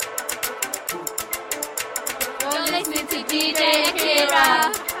listening to DJ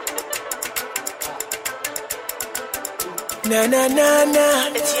Akira. Na na na na,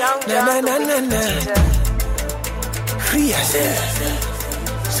 It's Young na na na na na. Free yourself.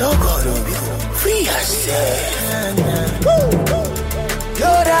 So God, free yourself.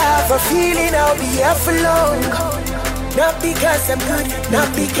 Lord, I have a feeling I'll be here for long. Not because I'm good, not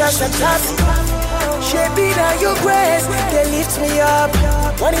because I'm tough. Shaping out your grace, they lift me up.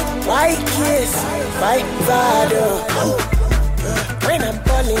 Why kiss my father? When I'm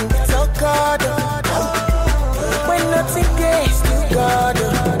falling, it's all God. When nothing gets to God,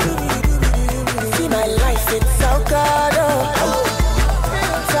 see my life, it's all God.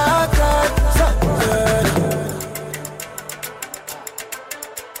 It's all God, so good.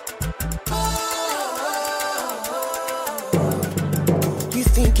 You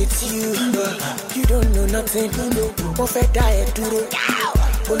think it's you, you don't know nothing. Mo fe die duro,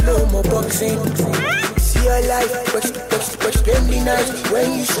 follow mo boxing. See your life, but spend the night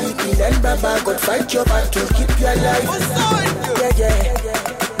when you sleeping and Baba God fight your battle, keep your life. Yeah.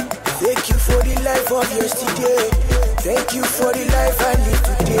 Thank you for the life of yesterday. Thank you for the life I live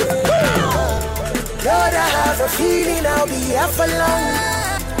today. Lord, I have a feeling I'll be here for long.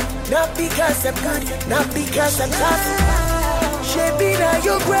 Not because I'm good, not because I'm tough. Shaping out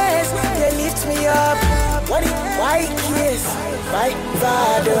your grace, they lift me up. Why kiss my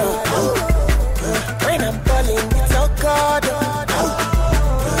father? When I'm falling, it's all God.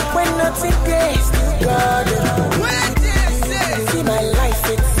 When nothing gets to God, see my life,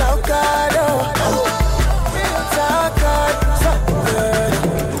 it's all God. It's all God, so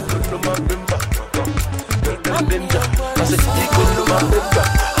good.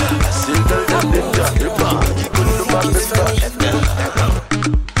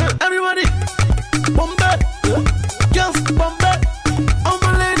 Everybody, Bombay, girls, Bombay, all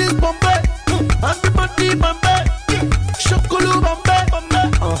my ladies, Bombay, everybody, Bombay, Shokulu, Bombay,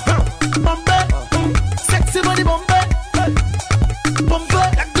 Bombay, sexy body, Bombay, Bombay,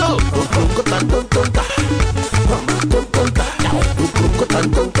 go,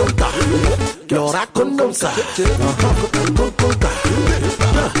 Llora con donza,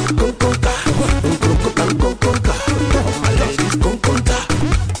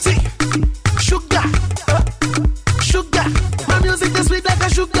 sugar, my music is sweet like a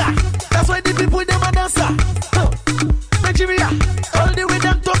sugar. That's why the people them a dancer. Nigeria, all the way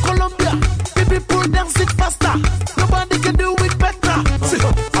down to Colombia, the people dance it faster. Nobody can do it better. See,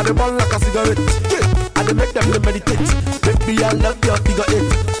 I dey burn like a cigarette. I dey make them meditate. Baby, I love your figure eight.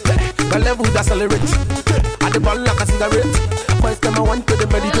 My level that accelerate. I dey burn like a cigarette. Boys them I want to the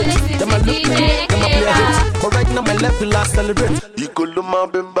meditate. Them I look me, them I play a hit. But right now my level I celebrate. You go to my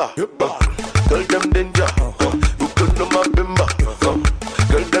bimba, tell them danger. You go to my bimba,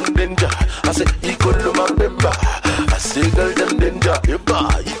 tell them danger. I say you go to my bimba. I say tell them danger. You go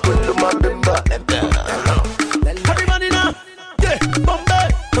to my bimba. Everybody now, yeah, Bombay,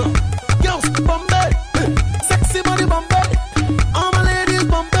 girls, Bombay, sexy body, Bombay, all my ladies,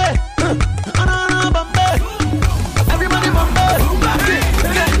 Bombay, Bombay, everybody,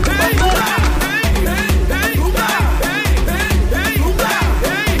 Bombay,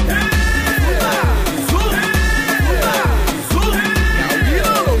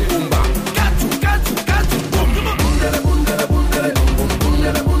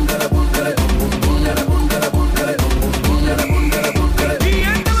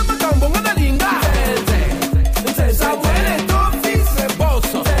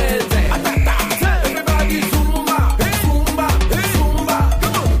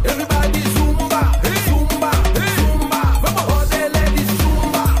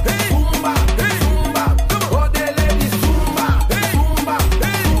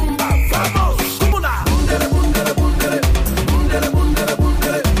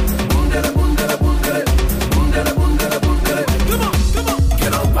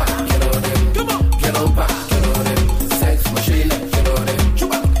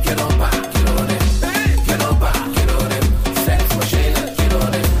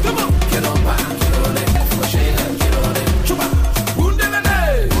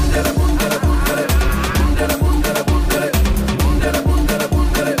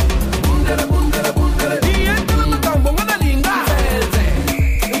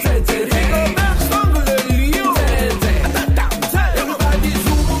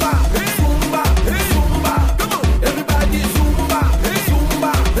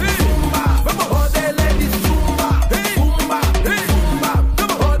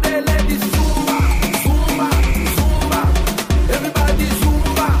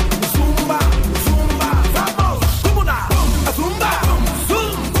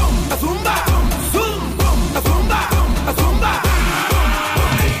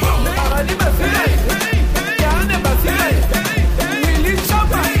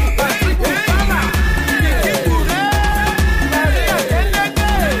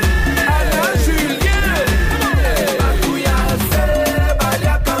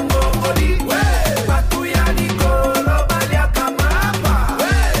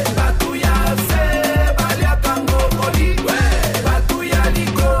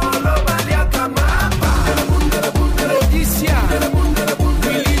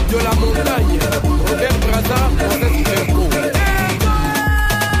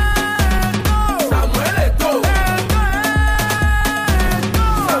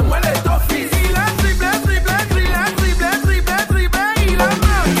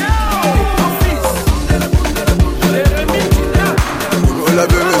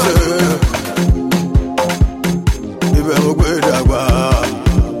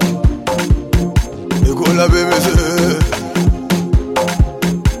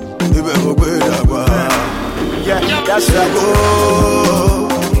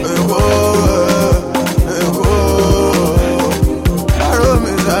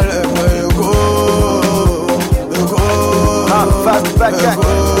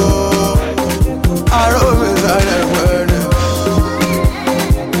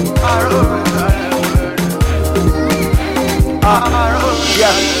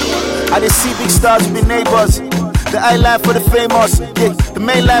 Yeah, I did see big stars with the neighbors. The eye line for the famous, yeah, the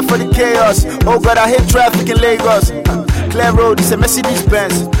main line for the chaos. Oh God, I hate traffic in Lagos. Clear road, it's a Mercedes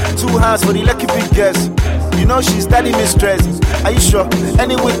Benz. 2 hands for the lucky big guest. You know she's daddy mistress. Are you sure?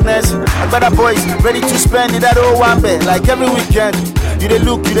 Any witness? I got our boys ready to spend it at old one bed, like every weekend. You they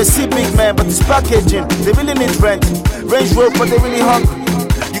look, you they see big man, but it's packaging. They really need rent. Range Road, but they really hungry.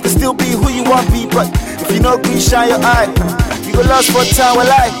 You can still be who you want to be, but if you know green, shine your eye. You go lost for time, well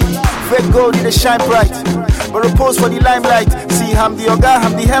I fake gold, they shine bright. But repose for the limelight. See, I'm the Oga,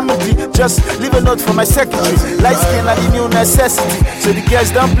 I'm the Hamilton. Just leave a note for my secretary. Light skin and the new necessity. So the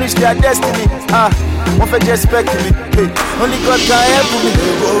girls don't bleach their destiny. One for just expecting me. Hey, only God can help me.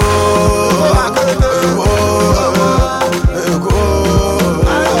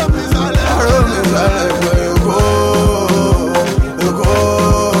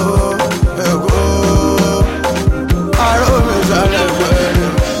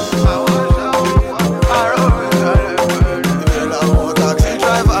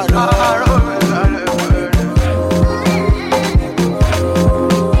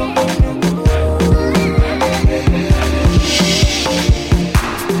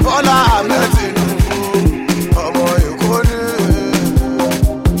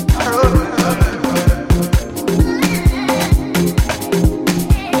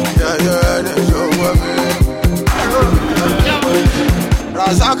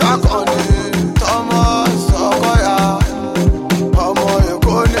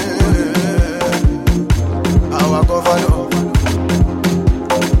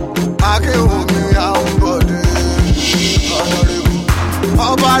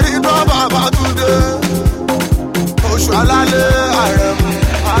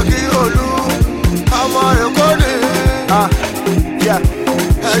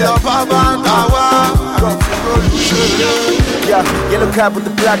 Yellow cap with the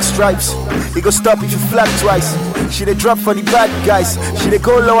black stripes. He go stop if you flag twice. She dey drop for the bad guys. She dey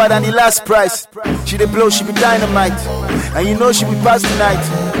go lower than the last price. She dey blow, she be dynamite. And you know she be past the night.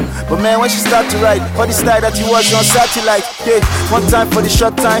 But man, when she start to ride, for the style that you watch on satellite. Yeah, 1 time for the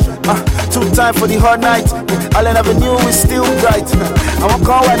short time, 2 time for the hot night. Yeah, all I never knew is still bright. I won't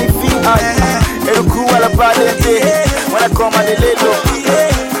call when it feel high. It'll cool while I buy the day. When I come and they lay low.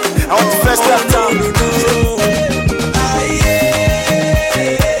 I want the first time down.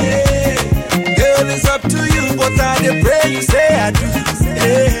 It's up to you, but I pray you say I do.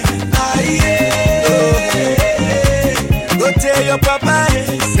 Go tell your papa,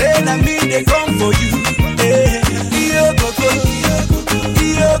 say na me they come for you. Iyo gogo,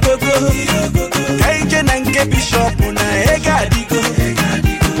 kaije nanke bishop na ega digo.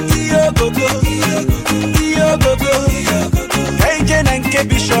 Iyo gogo, kaije nanke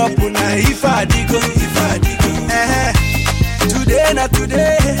bishop na ifa digo. Today na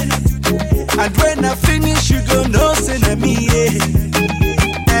today. And when I finish, you go no say na me,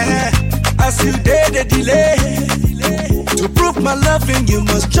 as you did the delay. To prove my loving, you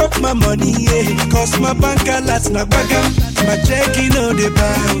must chop my money, Cause my bank alerts na bagam. My checking on the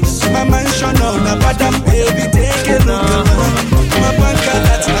bounce. My mansion on a badam, baby, take a look. My bank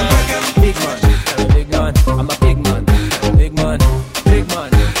alerts na bagam. Big man, I'm a big man. Big man, big man,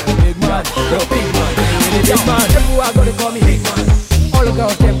 big man. Yo, big man, big man. Everyone gonna call me big man. All the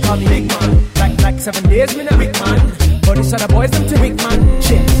girls them call me big man. Like 7 days, me a big man. But these other boys them too big man.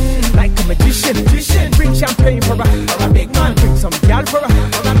 Shit, like a magician. Bring champagne for a big man. Bring some gal for a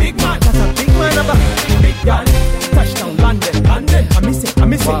big man. That's a big man of a big gal. Touchdown London. I miss it.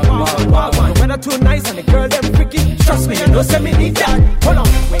 The weather too nice and the girl them freaky. Trust me, you know send me need that. Hold on,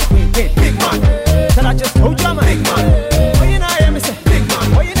 wait, big man. Then I just told you I'm a big man. Oh, you know I am, say big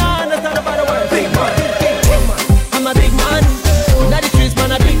man. Oh, you know I understand about the word big man. I'm a big man. Not the streets,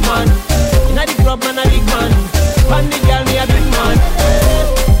 man, a big man. Inna the club, man, a big man. Pan the girl, me a big man.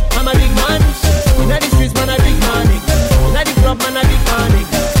 I'm a big man. Inna the streets, man, a big man. Inna the club, man, a big man.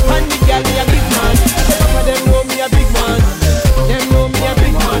 Pan the girl, me a big man. Some of them know me a big man. Them know me a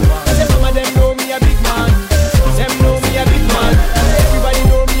big man. Some of them know me a big man. Them know me a big man. Everybody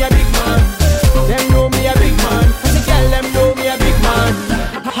know me a big man. Them know me a big man. The girl, them know me a big man.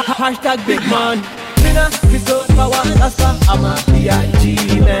 Hashtag big man. Crystal power, that's why I'm a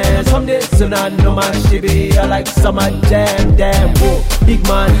B.I.G. man. Someday soon I know my shit be like summer jam, damn, whoa. Big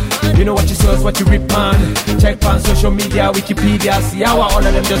man, you know what you source, what you rip man. Check on social media, Wikipedia. See how all of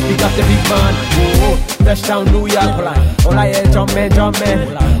them just big up the big man. Whoa, touchdown New York, all I hear jump man.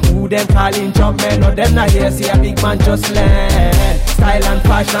 Who them calling jump man? No, them not here, see a big man just land. Style and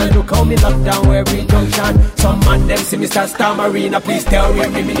fashion, look how me lock down every junction. Some man them see Mr. Star Marina, please tell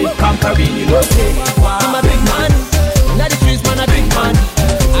me need conquering, you know say I'm a big man. Inna the streets, man, a big man.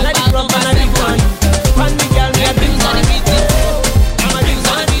 Inna the club, man, a big man. Pan the girl, me a big man. I'm a big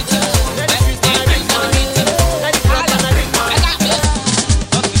man. Inna the streets, man, a big man. Inna the club, man, a big man.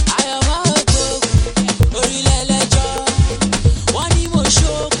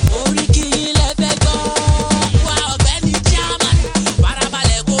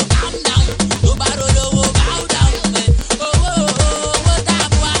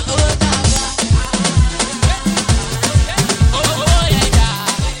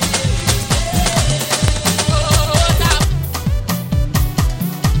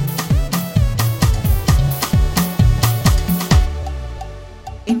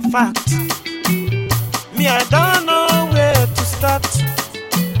 In fact, me I don't know where to start.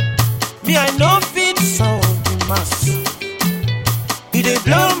 Me I know fit solve the mass. It dey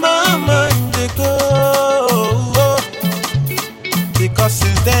blow my mind, they go. Because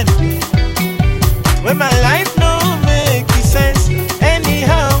since then, when my life no make sense,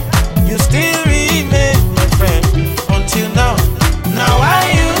 anyhow, you still remain my friend until now. Now why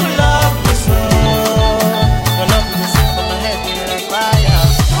you love me so? Your love is on my head like fire.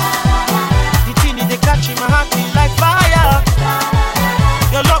 The thing they catch in my heart be like fire.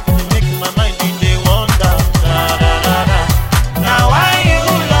 Your love will make my mind be they wonder. Da, da, da, da. Now why you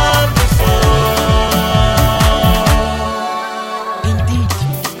love me so? Indeed,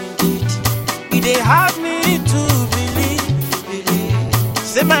 it dey hard me to believe.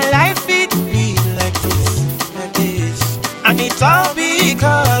 Say my life it be like this, and it's all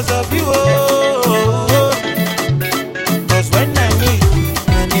because of you. Cause when I need,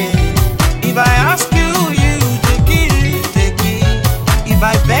 if I ask you, you take it. If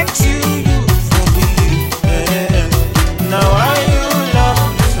I vex you, you forgive. Now why you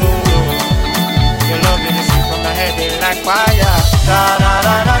love me so? Your love is from my head they like fire. Da da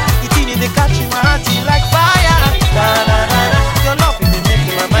da da. The thing they catch in my heart it like fire. Da da da da. Your love is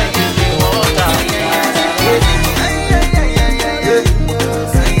making my mind feel the water.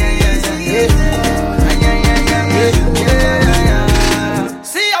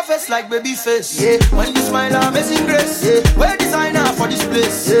 See your face like baby face. When you smile, amazing grace. Wear designer for this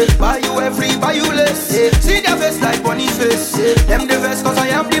place. Buy you every, buy you less. See their face like bunny face. Them the best cause I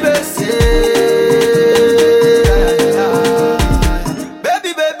am the best.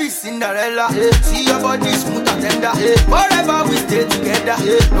 Baby, baby, Cinderella. See your body smooth and tender. Forever we stay together.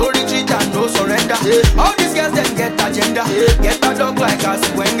 No retreat and no surrender. All these girls then get agenda. Get a dog like a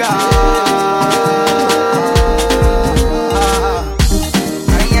Swenga.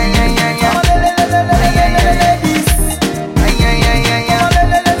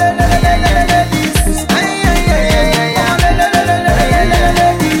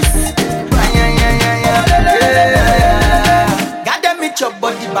 Your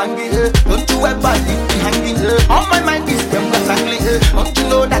body banging, don't you ever leave me hanging. On my mind is them was angry. Don't you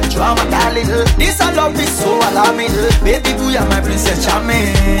know that you are my darling? This I love is so alarming. Baby boo, you're my princess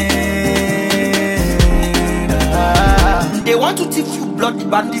charming. They want to thief you bloody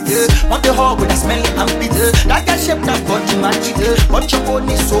bandits. Want the hog with a smelly armpit. That girl shape that body magic. But your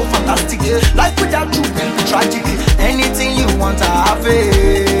body is so fantastic. Life without you will be tragic. Anything you want, I have it.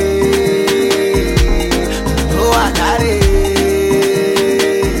 Oh, I got it.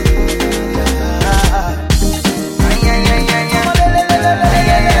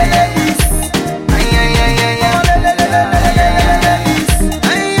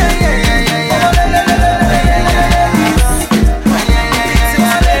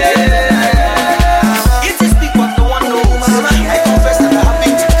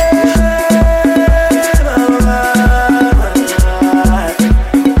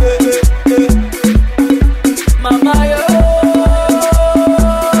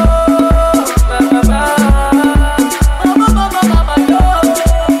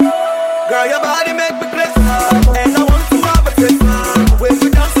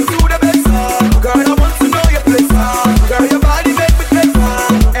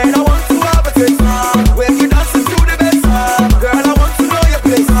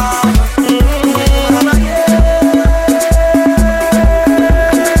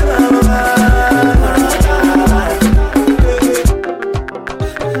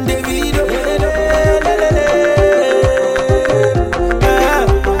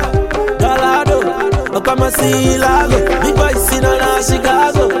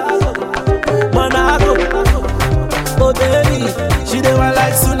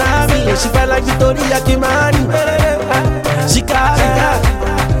 She felt like Victoria Kimani. She carry that,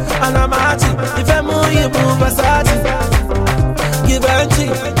 and I'm at it. If I'm on you, move Versace. Give her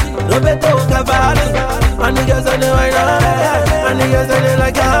tea, no better Cavalli. And the girls on the right now, and the girls on the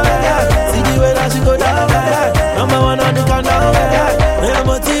like, see the way that she go down. Number one on the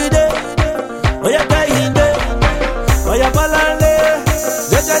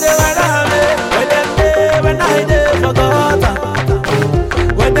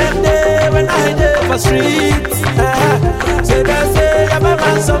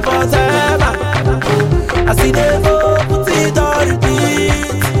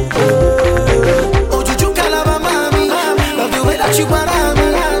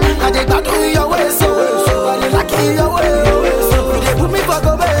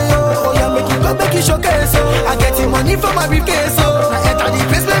money for my briefcase, oh. Now enter the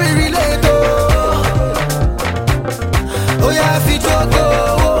place where we relate, oh. Oh yeah, fit your go.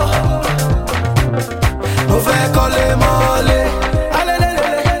 Mo fẹ́ kọ́lé mọ́lé.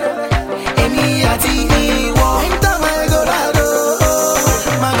 Èmi àti ìwọ. Enter my Eldorado,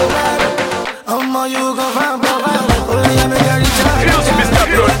 my Eldorado. Ọmọ you go find papa. Oh yeah, make a recharge. Mr.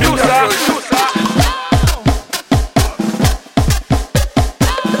 Producer.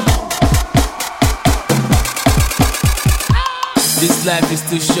 This life is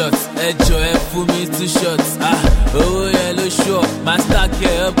too short. Enjoy for me too short. Oh yeah, lo sure. Master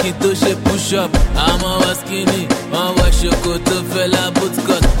care up, kí tó ṣe push up. I'm a skinny, one wash ṣòkòtò fella boot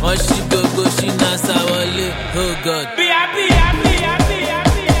cut. One she go she na sawole. Oh God. Be happy, happy, happy,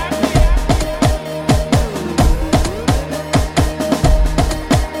 happy, happy.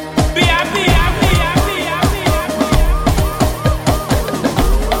 Be happy, happy, happy, happy, happy.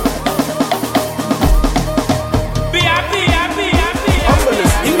 Be happy, happy, happy,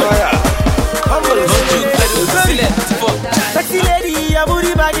 Sexy lady, your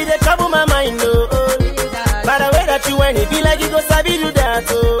booty body they trouble my mind, oh. By the way that you when it be like you go sabi do that,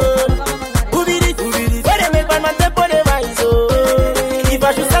 oh. Who be this? Where they make my tempo they rise, oh. If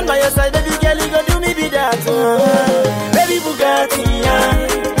I should stand by your side, baby girl, you go do me be that, oh. Baby Bugatti, yeah.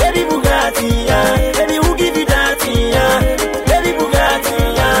 Baby Bugatti, yeah. Baby who give you that, yeah. Baby Bugatti,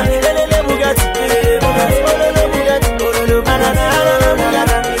 yeah. Lele Bugatti, Bugatti, Bugatti,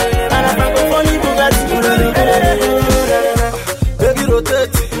 baby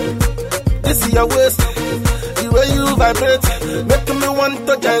rotate, this is your waist. The way you vibrate, making me want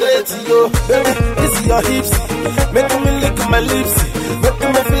to gyrate, yo. Baby, this is your hips, making me lick my lips,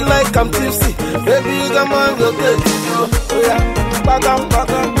 making me feel like I'm tipsy. Baby, come on, rotate, yo. Oh yeah, back on,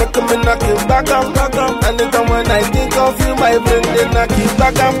 making me knock it back on. Anytime when I think of you, my brain they knock it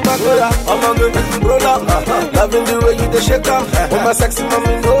back on. Oh yeah, I'm a good roll up, loving the way you dey shake up. Oh my sexy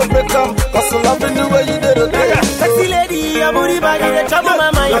mommy, no break up, 'cause I'm loving the way you dey rotate. Sexy lady, your booty body they trouble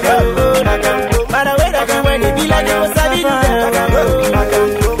my mind, oh. By the way that you when it be like you go sabi do that.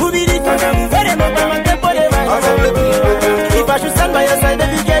 Who be this? Where they make my tempo they rise, oh. If I should stand by your side,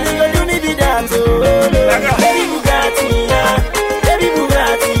 baby girl, you go do me be that, oh. Baby Bugatti, yeah. Baby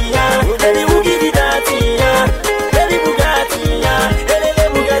Bugatti, yeah. Baby who give you that, yeah. Baby Bugatti, yeah. Lele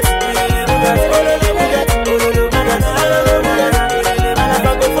Bugatti, Bugatti, Bugatti,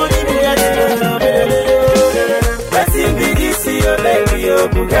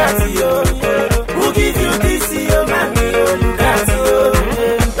 Bugatti, oh. Who give you this, oh, mommy, oh, Bugatti, oh.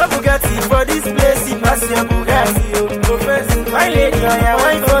 No Bugatti for this place, it pass your Bugatti, oh. My lady, oh, yeah,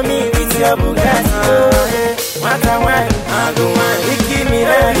 wine for me, it's your Bugatti, oh. What a wine, I go wine. Give me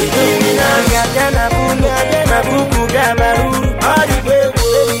that, Gana Buku, Gamaru, all the way,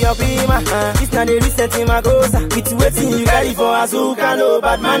 baby, your prima. It's not the recent in my goza. It's waiting you ready for Azuka, no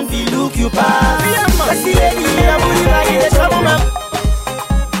bad man, feel look you pass. Sexy lady, your booty like the trouble, man.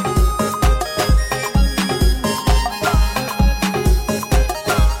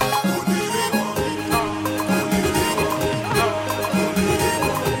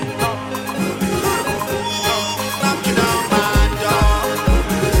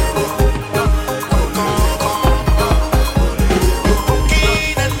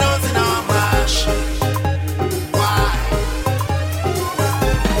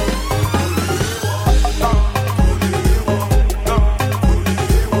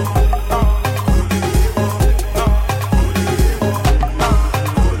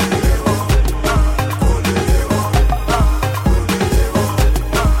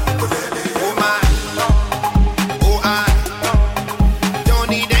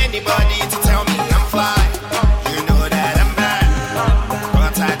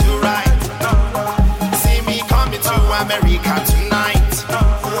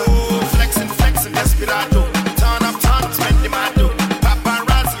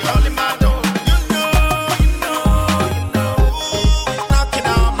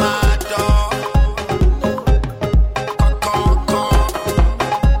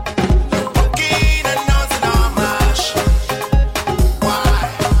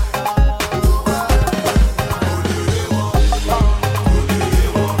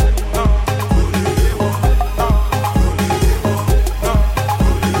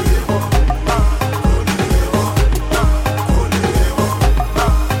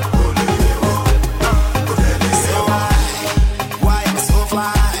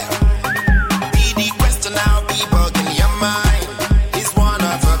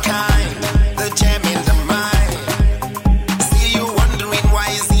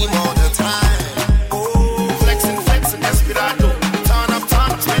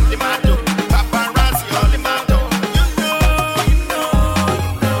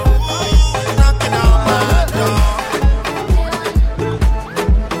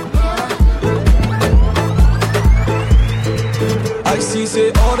 See,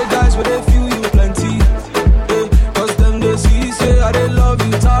 say all the guys where they feel you plenty. Cause them they see, say I they love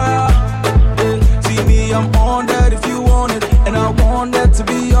you tired. See me, I'm on that if you want it. And I want that to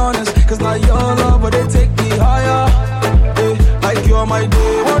be honest. Cause now your love, but they take me higher. Like you're my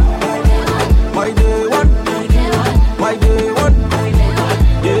day one. My day one. My day one.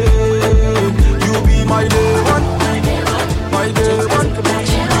 Yeah, you be my day one. My day one.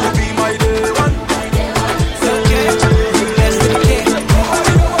 You be my day one.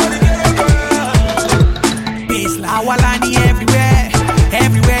 Awalani everywhere,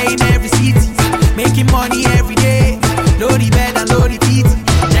 everywhere in every city. Making money every day. Load the bed and load the titty.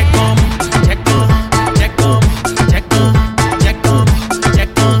 Check on, check on, check on, check on, check on,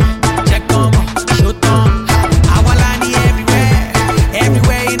 check on, check on. Shut on. Awalani everywhere,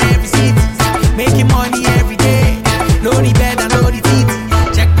 everywhere in every city. Making money every day. Load the bed and load the titty.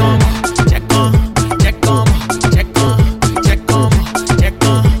 Check on, check on, check on, check on, check on, check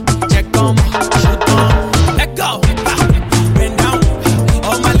on, check on. Shut on. Let go. Bend down,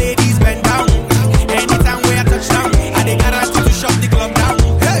 all my ladies bend down. Anytime we touch down, I they guarantee to shut the club down.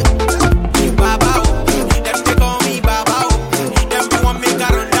 Hey, Baba, them they call me Baba. Them they want me to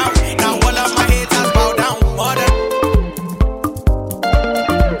run down. Now all of my haters bow down. Mother.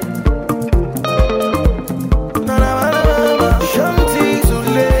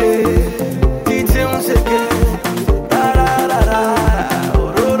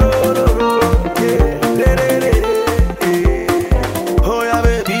 Oh yeah,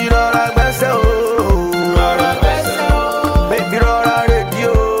 baby, rọra gbẹ́sẹ̀ o. Baby, rọra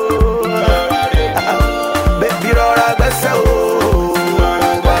rédíò. Baby, rọra gbẹ́sẹ̀ o.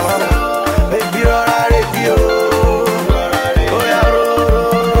 Baby, rọra rédíò. Oh yeah,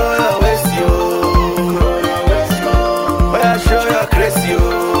 roll your waist, yo. Oh yeah, show your grace, yo.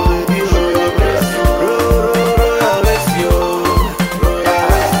 Roll your waist, yo.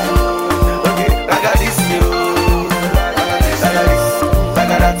 Okay, I got this, yo.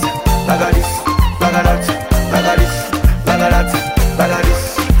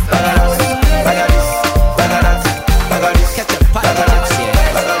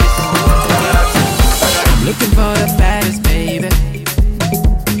 Looking for the baddest, baby.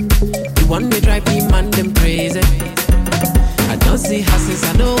 The one they drive me man them crazy. I don't see her since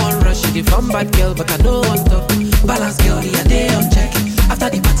I don't want rush. She the fun bad girl, but I don't want to balance girl. The day on check. After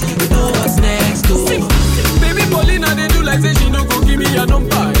the party, we know what's next. Too. Baby Paulina, they do like say she no go give me a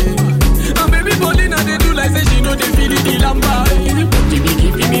number. And baby Paulina, they do like say she no they feel the lamba.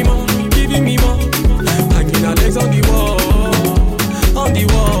 Giving me more, giving me more. Hanging her legs on the wall, on the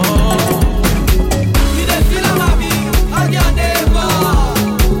wall. You dey feel I'm happy, on your neighbor.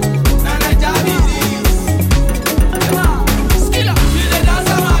 And I jam it. Skilla, you dey dance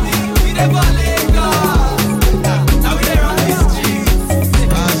I'm happy, we dey ball Lagos. Now we dey run the streets.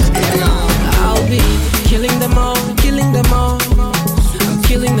 I'll be killing them all, killing them all. I'm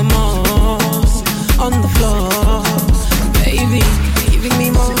killing them all on the floor. Baby, giving me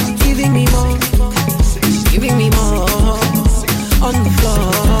more, giving me more, giving me more on the floor.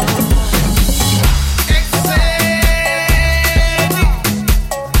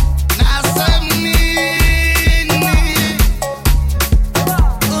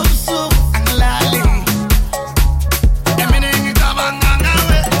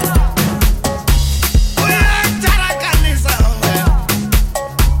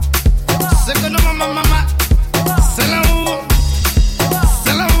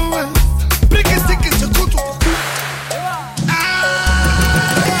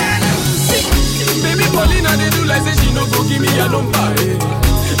 Baby Paulina, they do like say she no go give me a number.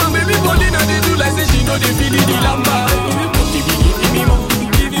 And baby Paulina, they do like say she no they feel the lamba. Giving me more,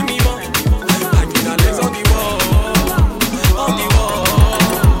 giving me more. Hanging her legs on the wall, on the wall.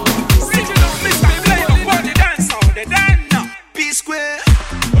 See you don't miss me, play your body dance on the dance now. P Square.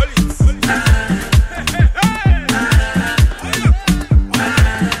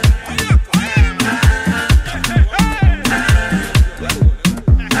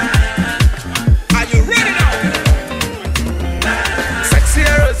 Are you ready now? Sexy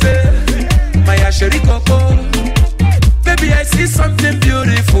Rose, my Asheri Coco. Baby, I see something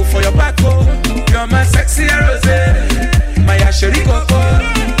beautiful for your back, oh. You're my sexy Rose, my Asheri Coco.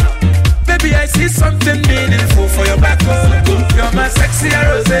 Baby, I see something meaningful for your back, oh. You're my sexy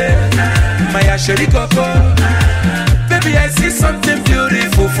Rose, my Asheri Coco. Baby, I see something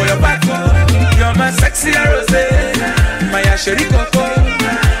beautiful for your back, oh. You're my sexy Rose, my Asheri Coco.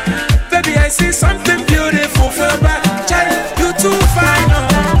 Baby, I see something beautiful for your back. Charlie, you too fine, oh.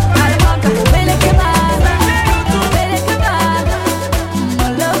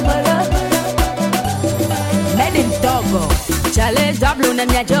 Challenge Tu hablo una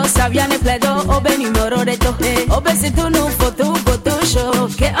mia giosa, viene pledo, obe numero reto. Obe si tu non foto show,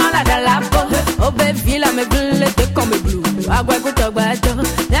 che ona dalla po. Obe fila me blulle, te come blu. Agua guto guato,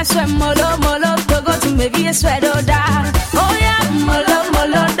 ne sue molo, togo tu me vie swedo da. Oh yeah,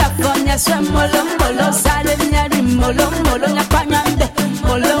 molo, da fogna sue molo, sale mia di molo, nya pagnande.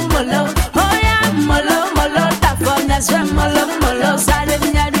 Molo, oh yeah, molo, da fogna sue molo, sale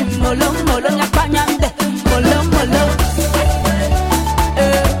mia di molo, nya pagnande. Molo.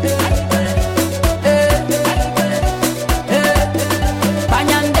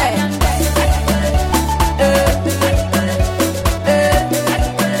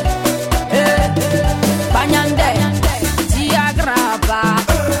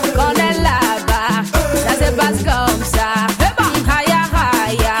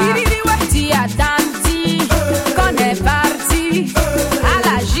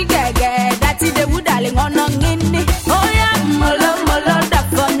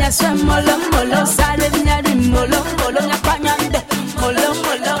 Molo, sale mia di molo, nya pagnande. Molo,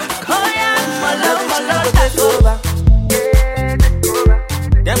 oh yeah, molo, take over.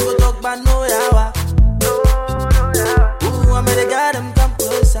 Them go talk about no yawa. Ooh, I made the guy them come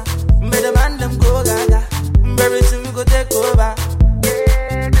closer. Made the man them go gaga. Very soon we go take over.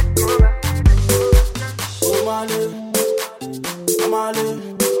 Oh Malu,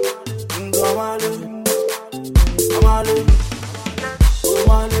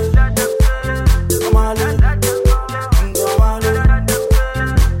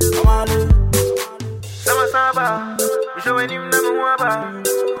 showing him never wabba.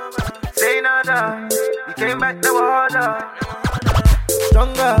 Say nada, he came back never harder.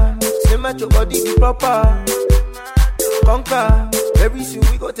 Stronger, slim at your body be proper. Conquer, very soon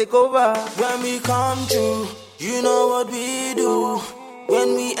we go take over. When we come through, you know what we do.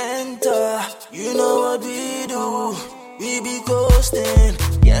 When we enter, you know what we do. We be coasting,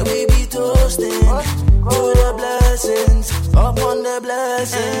 yeah we be toasting. To the blessings, upon the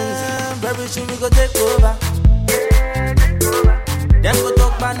blessings. Very soon we go take over. Them go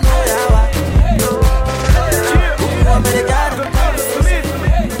talk about no yawa. Ooh, I'm in the garden.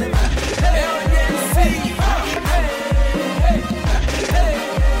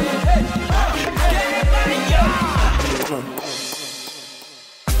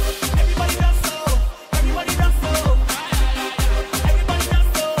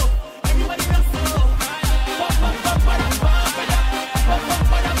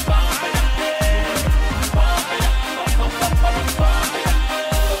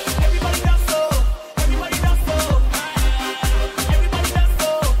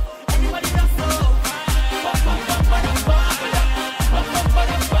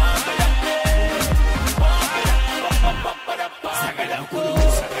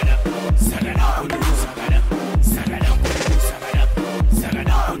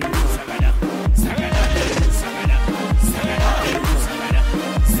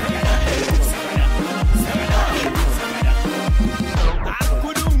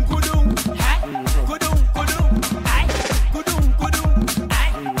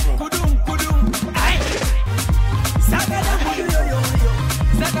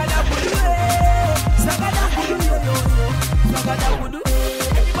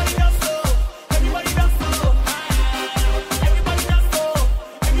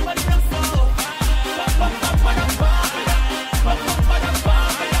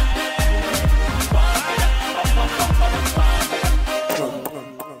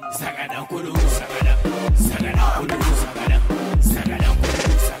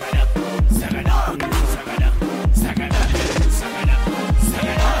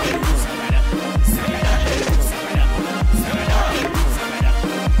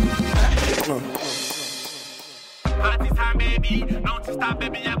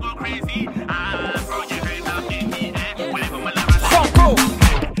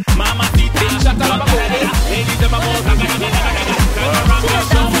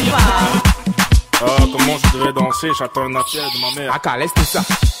 Comment je devrais danser, j'attends un appel de ma mère. Ah, laisse tout ça.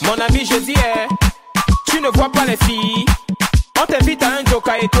 Mon ami, je dis, tu ne vois pas les filles. On t'invite à un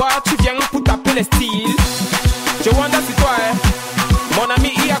joker et toi, tu viens pour taper les styles. Je wonder c'est toi, Mon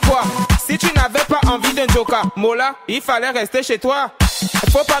ami, il y a quoi? Si tu n'avais pas envie d'un joker, Mola, il fallait rester chez toi.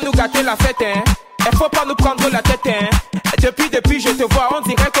 Il faut pas nous gâter la fête, Il faut pas nous prendre la tête, Depuis, je te vois, on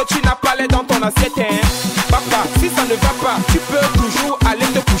dirait que tu n'as pas l'air dans ton assiette, Papa, si ça ne va pas, tu peux toujours aller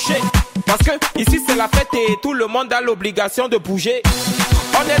te coucher. Parce que ici c'est la fête et tout le monde a l'obligation de bouger.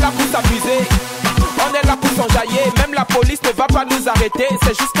 On est là pour s'amuser, on est là pour s'enjailler. Même la police ne va pas nous arrêter.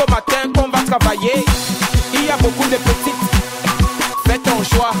 C'est jusqu'au matin qu'on va travailler. Il y a beaucoup de petites, fais ton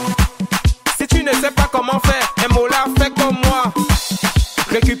choix. Si tu ne sais pas comment faire, un mot là, fais comme moi.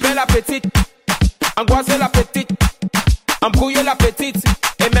 Récupère la petite, angoisser la petite, embrouiller la petite,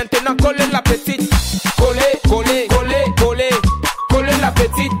 et maintenant coller la petite. Coller, coller, coller, coller, coller la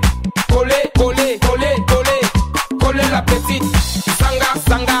petite. Coller, coller, coller, coller, coller la petite. Zanga,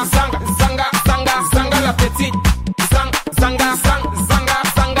 zanga, zanga, zanga, zanga, zanga la petite. Zanga, zanga, zanga,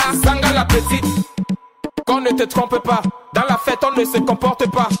 zanga, zanga la petite. Qu'on ne te trompe pas, dans la fête on ne se comporte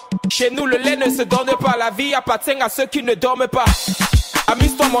pas. Chez nous le lait ne se donne pas, la vie appartient à ceux qui ne dorment pas.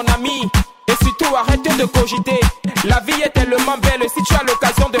 Amuse-toi mon ami, et surtout arrête de cogiter. La vie est tellement belle, si tu as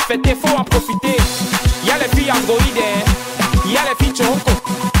l'occasion de fêter, faut en profiter. Y'a les filles androïdes, y'a les filles choco.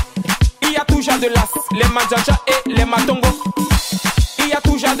 Il y a tout genre de las, les manjaja et les matongo. Il y a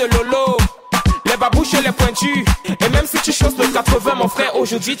tout genre de lolo, les babouches et les pointus. Et même si tu choses le 80 mon frère,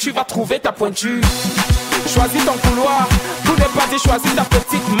 aujourd'hui tu vas trouver ta pointure. Choisis ton couloir, tout n'est pas dit, choisis ta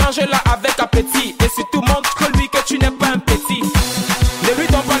petite. Mange-la avec appétit, et surtout montre-lui que tu n'es pas un petit. Ne lui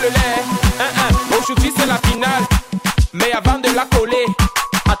donne pas le lait, aujourd'hui c'est la finale. Mais avant de la coller,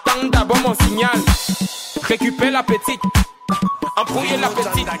 attends d'abord mon signal. Récupère la petite, embrouiller la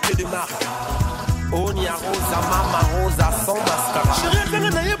petite. Onia Rosa, Mama Rosa, sans mascara. Chérie, c'est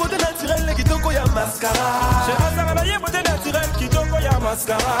le beauté naturelle qui toko ya mascara. Chérie, c'est le beauté naturelle qui toko ya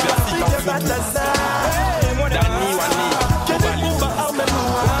mascara. Merci, Dani Wani. Quel est mon bar,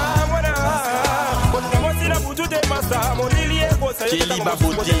 moi si la boutou de massa, mon lilier, c'est Kelly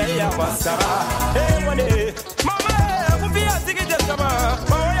Babouti. Mascara. Eh, moi, maman, vous vivez à Tigre de Sama.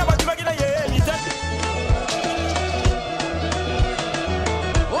 Maman, y'a pas de bagay là, y'a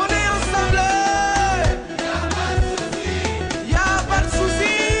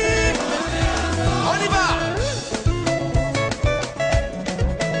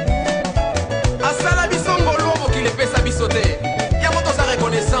Y'a moto sa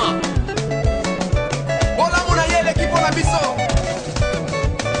reconnaissant. Bola mona ye l'équipe la biso.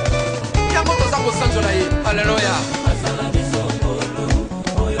 Y'a moto sa bosanjo la ye. Alléluia.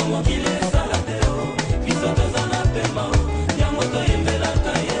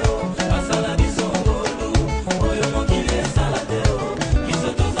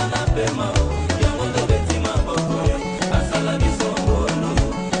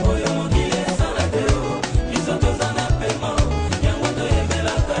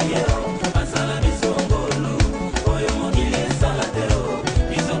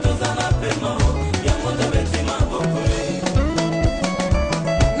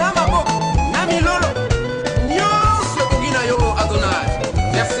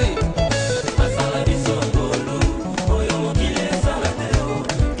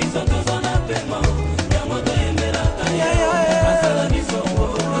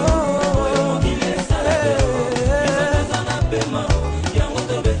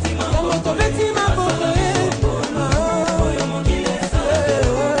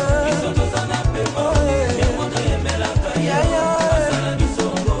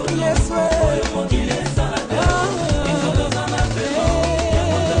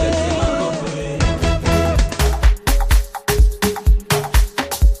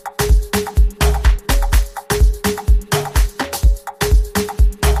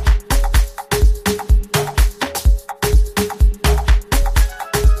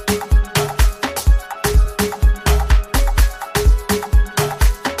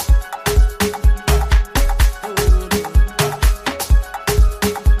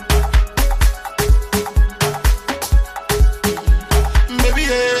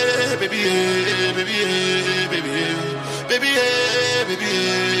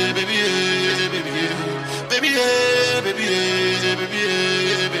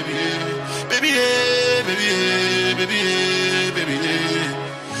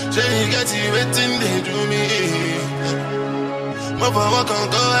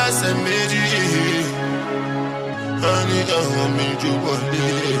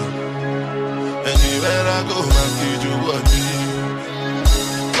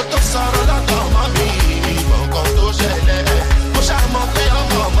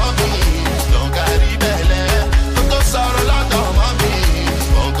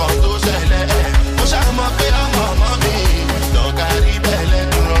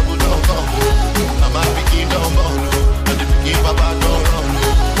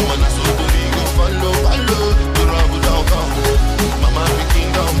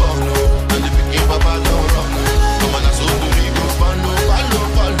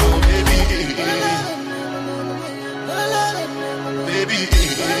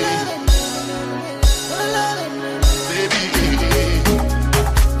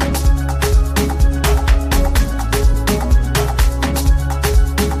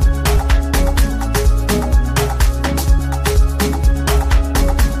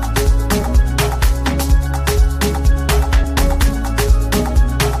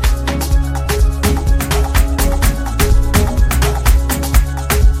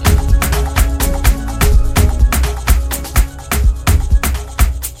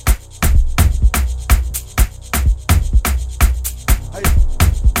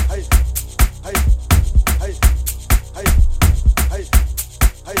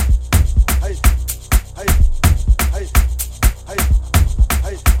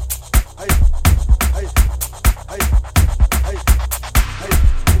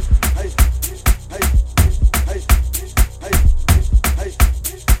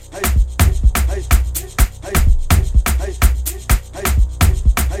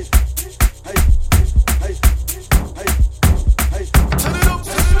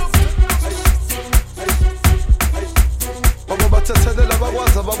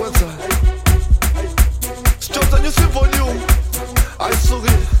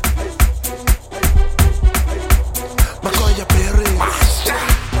 sourire. Makoya Perry.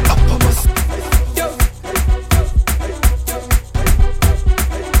 Apamas.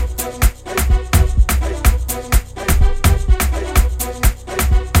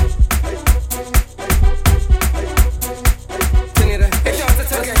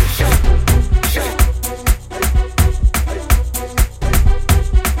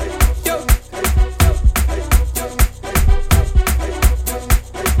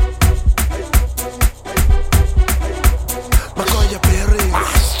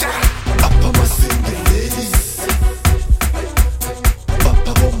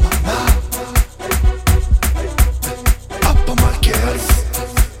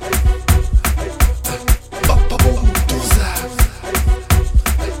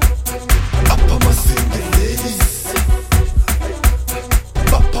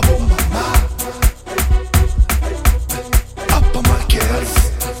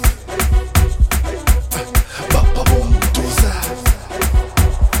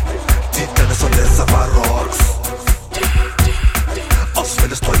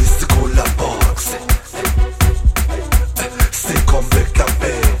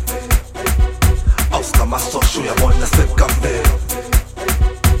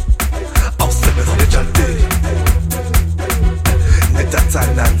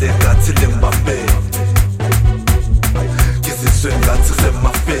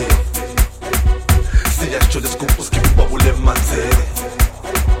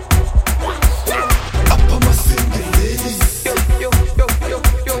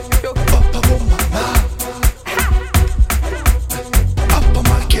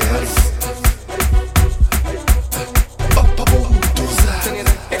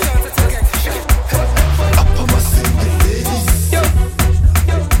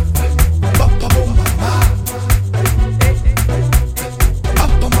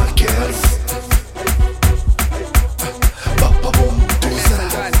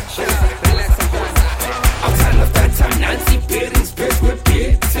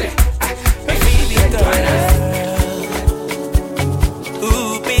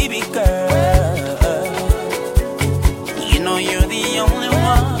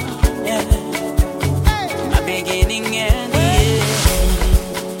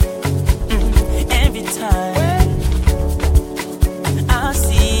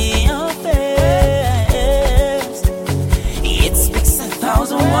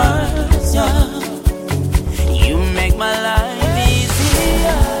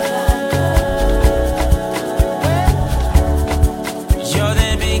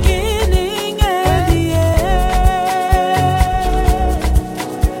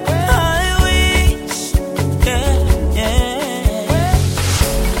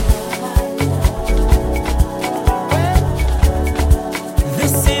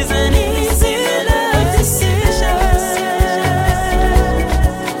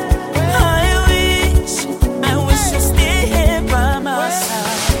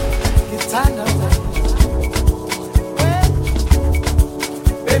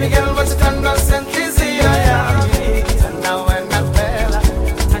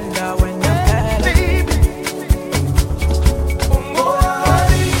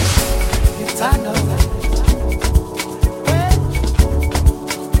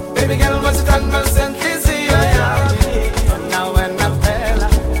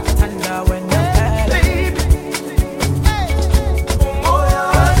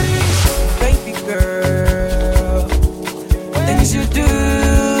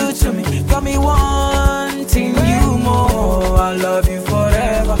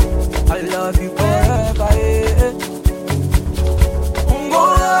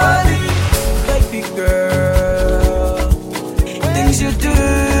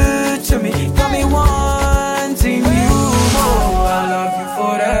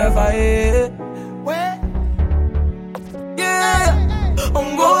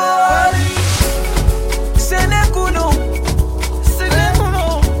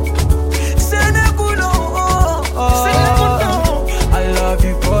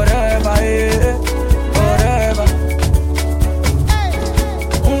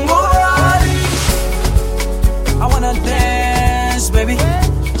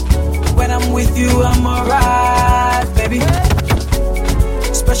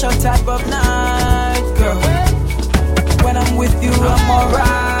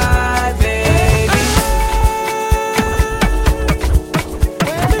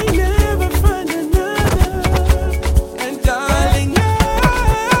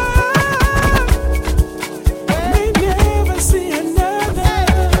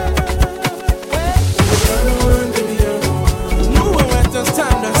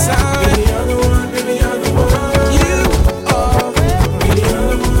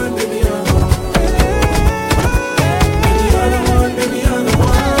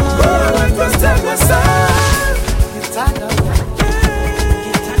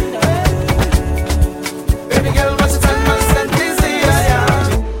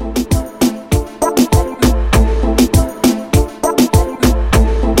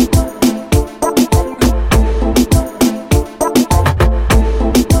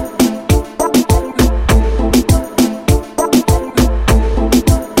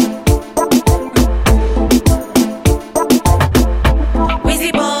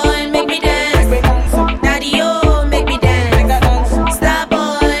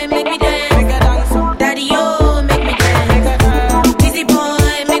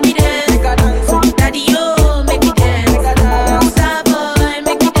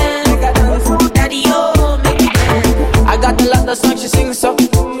 sing so.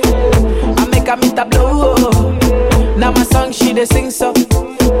 I make her meet a blow. Now my song she dey sing so.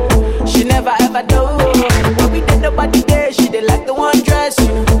 She never ever do. When we did nobody there, she dey like the one dress, you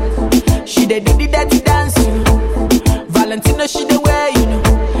know. She dey do the dirty dance, you know. Valentino she dey wear, you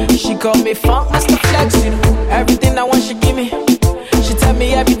know. She call me Funk Master Flex, you know. Everything I want she give me. She tell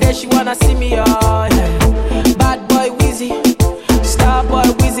me every day she wanna see me, oh yeah. Bad boy Weezy, star boy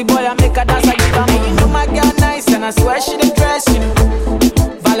Weezy boy, I make her dance, I give her me. You know my girl nice and I swear she dey dress, you know.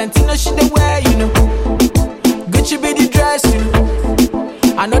 Valentino she dey wear, you know. Gucci be the dress, you know.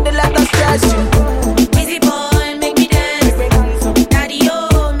 I know they let us stress you. Weezy boy, make me dance. Daddy,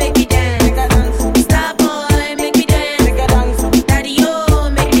 oh, make me dance. Star boy, make me dance. Daddy,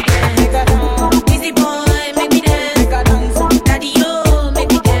 oh, make me dance. Weezy boy, make me dance. Daddy, oh, make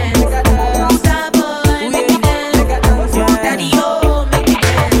me dance. Star boy, make me dance. Daddy, oh, make me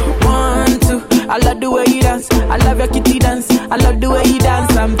dance. 1, 2, I love the way you dance. I love your kitty dance. I love the way you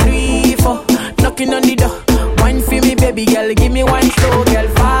dance. I'm 3, 4, knocking on the door. Wine for me, baby girl, give me wine slow, girl.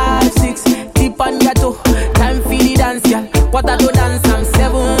 5, 6, tip on your toe. Time for the dance, girl. What I do dance, I'm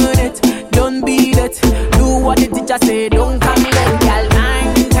 7, 8. Don't beat it. Do what the teacher say, don't come late, girl.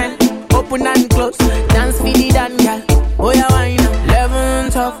 9, 10, open and close. Dance for the dance, girl. Oh yeah, wine up.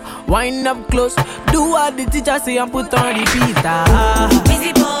 11, 12, wind up close. Do what the teacher say and put on repeat.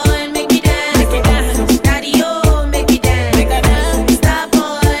 Weezy boy, make me dance. Make me dance. Daddy, oh, make me dance. Make me dance. Star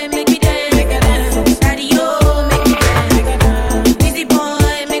boy, make me dance. Make me dance. Daddy, oh.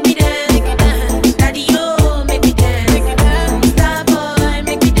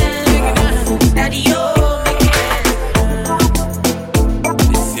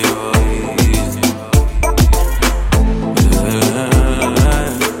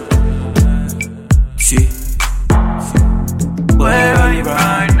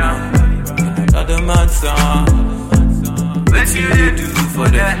 What you they do for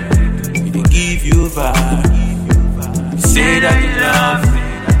them? They give you vibe. You say that you love me,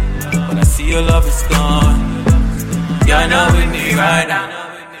 but I see your love is gone. You're not with me right now,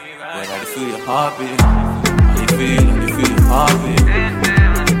 but I feel your heartbeat. I feel your heartbeat.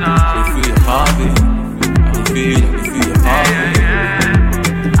 I feel your heartbeat. I feel your heartbeat.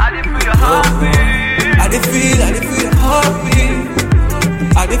 I feel your heartbeat.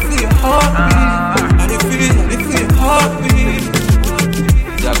 I feel your heartbeat. I feel your heartbeat. I feel your heartbeat.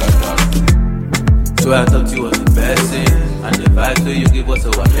 So I thought you was the best thing, and the vibes that you give was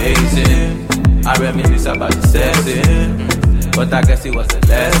so amazing. I reminisce about the setting, but I guess it was a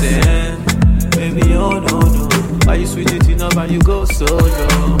lesson. Baby, oh no, why you switch it up and you go so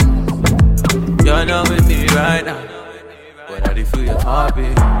low? You're not with me right now, but I feel your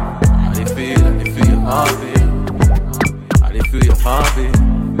heartbeat. I feel your heartbeat. I feel your heartbeat.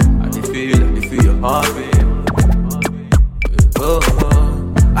 I feel your heartbeat. Oh, oh.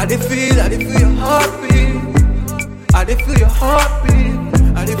 I feel your heartbeat. I feel your heartbeat.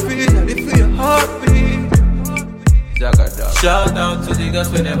 I feel your heartbeat. Shout out to the girls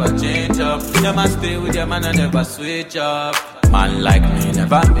we never change up. Them a stay with your man and never switch up. Man like me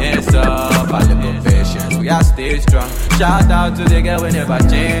never mess up. A little patience, we are stay strong. Shout out to the girl we never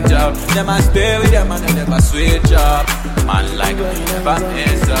change up. Them a stay with your man and never switch up. Man like me never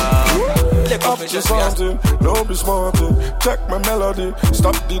mess up. Up to something, don't be smarting. Check my melody,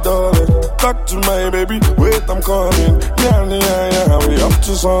 stop the darling. Talk to my baby, wait I'm coming. Yeah, we up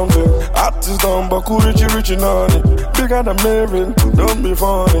to something. Artist done, Baku Richie naughty. Bigger than Marin, don't be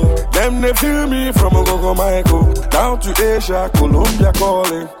funny. Them they feel me from Ogogo Michael down to Asia, Colombia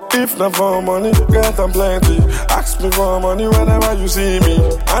calling. If not for money, get them plenty. Ask me for money whenever you see me.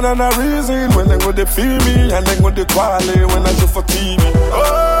 Another reason when they go they feel me and they go they quality when I do for TV.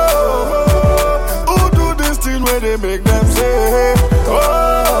 Oh, who do this thing where they make them say?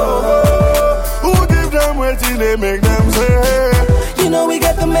 Oh, who give them waiting they make them say? You know we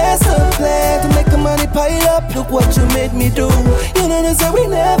got the master plan to make the money pile up. Look what you made me do. You know they say we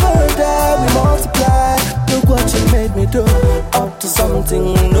never die, we multiply. Look what you made me do. Up to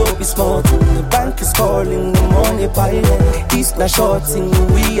something, no be small thing. The bank is calling, the money piling. It's not short thing,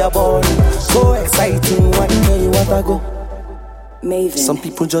 we are balling. So exciting, one day what I go. Maven. Some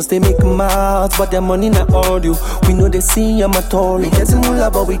people just they make mouths, but their money not all you. We know they see I'm at all. We get some moolah,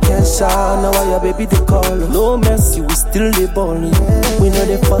 but we can't shout. Now why your baby they call? No mercy, we still they balling. We know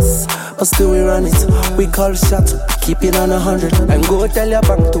they fuss, but still we run it. We call shots, keep it on 100. And go tell your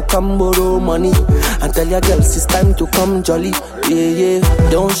bank to come borrow money, and tell your girls it's time to come jolly. Yeah,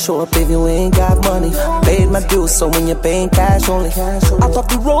 don't show up if you ain't got money. Paid my dues, so when you're paying cash only. Out of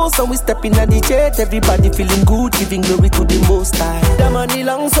the road, so we stepping at the jet. Everybody feeling good, giving glory to the Most High. The money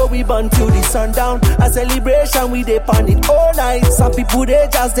long, so we burn till the sundown. A celebration, we dey pan it all night. Some people they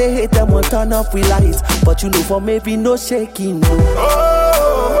just they hate them, won't turn up with lights. But you know for maybe no shaking, no.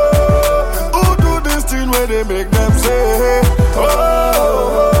 Who do this thing where they make them say?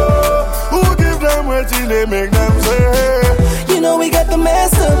 Who give them waiting they make them say? You know we got the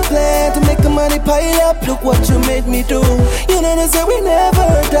master plan to make the money pile up. Look what you made me do. You know they say we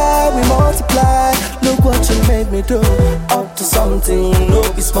never die, we multiply. Look what you made me do. Up to something, no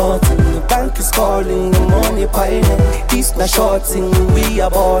be small thing. The bank is calling, the money piling. This not short thing, we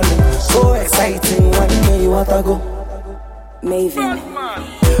are balling. So exciting, one day you want to go. Maven.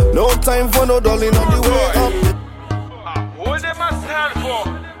 No time for no darling on the way up. What they must stand for?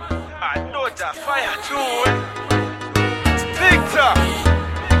 I know that fire too. Victor.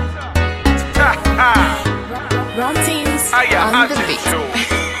 Wrong teams I am on the beat.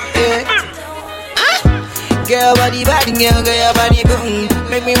 Girl body bad, girl your body boom.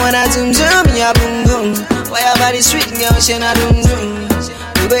 Make me wanna zoom zoom, yeah boom boom. Why your body sweet, girl she na doom doom.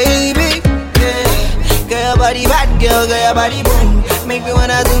 Oh, baby, yeah. Girl your body bad, girl your body boom. Make me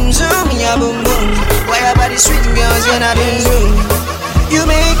wanna zoom zoom, yeah boom boom. Why your body sweet, girl she na doom doom. You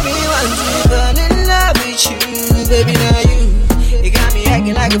make me want to fall in love with you, baby. Now you got me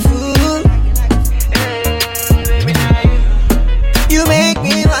acting like a fool. Baby, now you make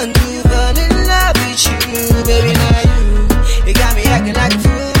me want to fall in love with you, baby. Now you got me acting like a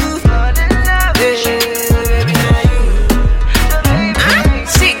fool. Fall in love with you, baby. Now you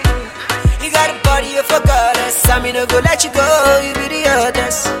see, you got a body of a goddess. I'm gonna go let you go, you be the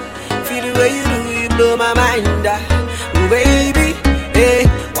others. Feel the way you do, you blow my mind, oh baby. Hey,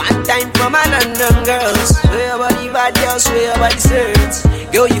 one time for my London girls. Swear your body bad, girl, swear your body certs.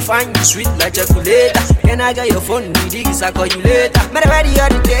 Girl, you find you sweet like chocolate. Can I get your phone? The digs, I call you later. Matter about the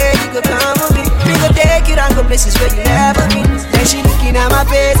other day, you go come with me. We go take you down to places where you never been. Then she looking at my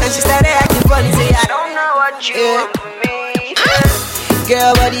face and she started acting funny. Say, I don't know what you want from me.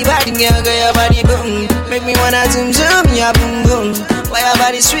 Girl, body bad, girl, your body boom. Make me wanna zoom zoom, yeah boom boom. Why your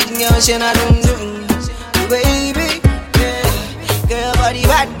body sweet, girl, she na doom doom. Baby, yeah. Girl, your body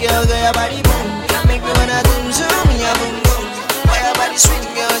bad, girl, your body boom. Make me wanna zoom zoom, yeah boom boom. Why your body sweet,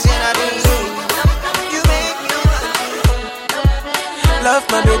 girl, she na doom doom. You make me love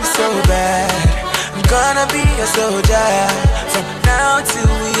my baby so bad. I'm gonna be a soldier from now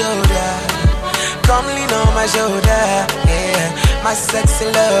till we older. Come lean on my shoulder, yeah, my sexy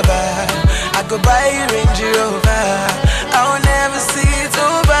lover. I go buy you Range Rover. I will never see it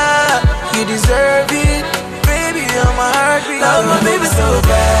over. You deserve it, baby, on my heartbeat. Love my baby so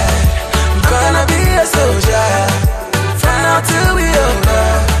bad. I'm gonna be a soldier from now till we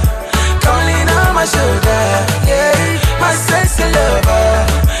older. Come lean on my shoulder, yeah, my sexy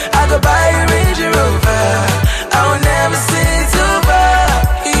lover. I go buy you Range Rover. I will never see it over.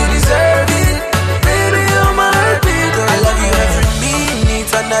 You deserve it, baby, on my heartbeat. I love you every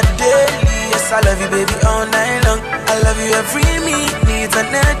minute and a daily. Yes, I love you, baby, all night long. I love you every minute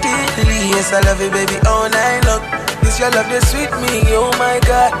and a daily. Yes, I love you, baby, all night long. This your love, they sweet me, oh my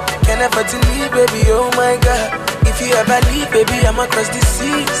God. Can't never to leave, baby, oh my God. If you ever leave, baby, I'ma cross the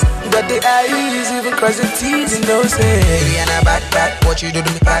seas. Got the eyes, even cross the T's, you know, say baby, I'm a bad, bad. What you do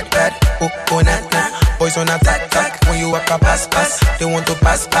to me, bad, bad. Oh, oh, nah, nah. Boys on attack, tack. When you walk a pass, pass. They want to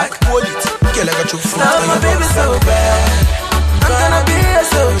pass back. Hold it, girl, I got you food. Love my baby so bad. I'm gonna be a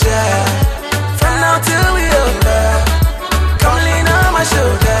soldier from now till we older. Come lean on my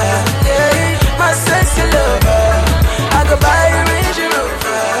shoulder, yeah, my sexy lover. I go buy a Range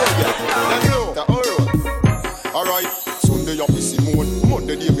Rover. Alright, Sunday you fi Simone.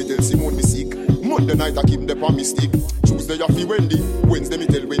 Monday day me tell Simone me sick. Monday night I keep the promise stick. Tuesday you fi Wendy. Wednesday me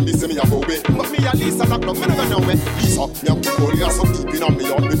tell Wendy say me a go away. But me a Lisa lock down, me never know where. Lisa, me a put all your so deep in me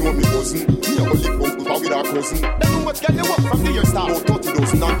heart. Me know me cousin. Me a go live out with her cousin. Then how much can you work from the year start? About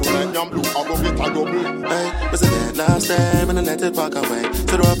 30,000 and tonight me am blue. I go get a double. Hey, was it that last time and I let it walk away?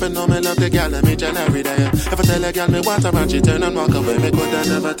 So do up and know me love the girl and me tell every day. If I tell a girl me want her and she turn and walk away, me could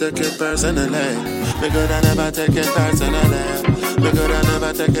never take it personally. Me could never take it personally. Me could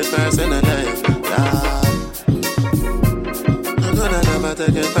never take it personally. Yeah. Me could never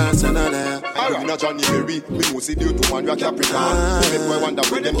take it personally. I'm not Johnny Berry. Me know see due to one you a Capricorn. Make boy wonder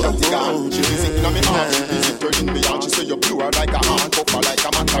where them cat gone. She be sitting on me arm. Easy turning me on. She say you blue her like a hand, tougher like a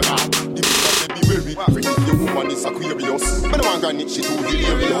mataran. The bitch that baby berry. Freaking your woman is Aquarius. Me no want granny, she too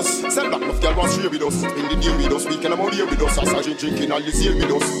hilarious. Sell back, enough girl want share with us. In the day with us, weekend I'm out here with us. As I drinking all this year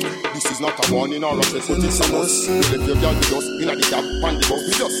with us. This is not a warning or a test, but it's a must. If your girl with us, in the cab, and the bus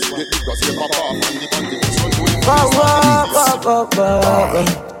with us. Get the grass, get papa, and the panty,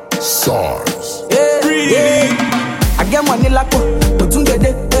 SARS. I get money like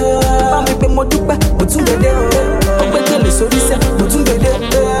Otungede. Bami pe mo dupe, Otungede. Ogbekele sori se, Otungede.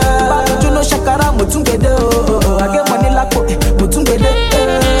 Bami Juno Shakara, Otungede. I get money like Otungede.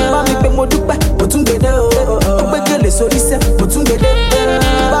 Bami pe mo dupe, Otungede. Ogbekele sori se, Otungede.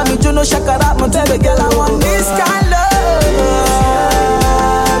 Bami Juno Shakara, Otungede. Girl, I want this kind love.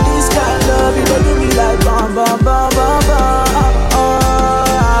 This kind love, you don't do me like bam bam bam bam bam.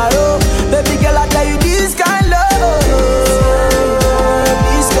 Baby girl, I tell you this kind love.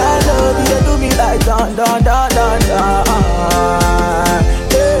 This kind love, you don't do me like dun dun dun dun dun.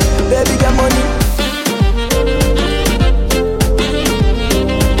 Hey, baby, get money.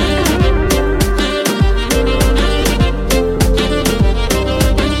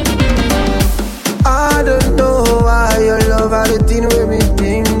 I don't know why your love are the thing with me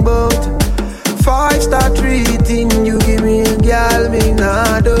think about. 5-star treating you give me, girl, me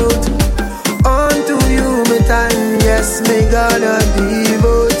not out. Unto you, me time, yes, me gonna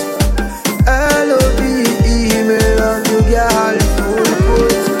devote. L-O-V-E, me love you, girl, full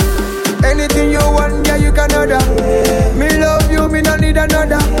put. Anything you want, yeah, you can order. Me love you, me no need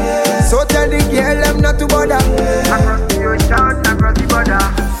another. So tell the girl, I'm not to bother. Across the ocean, across the border.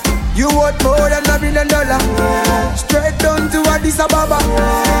 You want more than $1 billion. Straight down to Addis Ababa.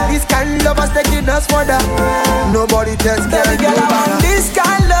 This kind of love has taken us further. Nobody tells me. Baby girl, I want this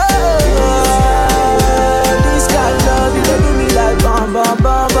kind love. This kind love, you don't do me like bam bam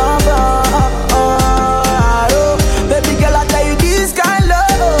bam bam bam. Baby girl, I tell you this kind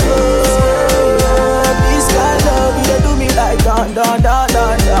love. This kind love, you don't do me like dun dun dun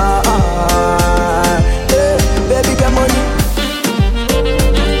dun dun. Hey, baby, get money.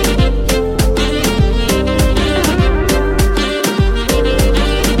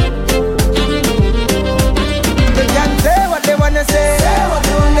 Say what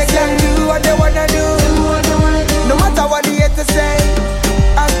they can do what they wanna do. No matter what they hate to say,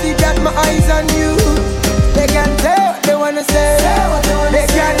 I still got my eyes on you. They can say what they wanna say, they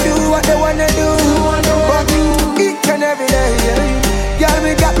can do what they wanna do. But each and every day, girl,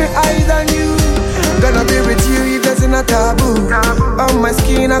 me got my eyes on you. Gonna be with you if there's no taboo. On my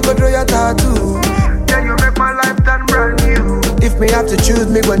skin I go draw your tattoo. Then you make my life turn brand new. If me have to choose,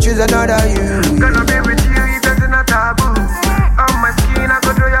 me go choose another you. Gonna be with you if there's no taboo. On my skin, I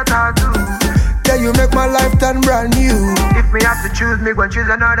go draw your tattoo. Yeah, you make my life turn brand new. If me have to choose, me go choose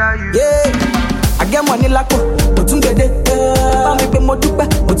another you. Yeah, I get money like Otungede. Bami pe mo dupe,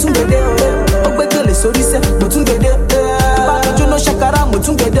 Otungede. Ogbekele sori se, Otungede. Bami Juno Shakara,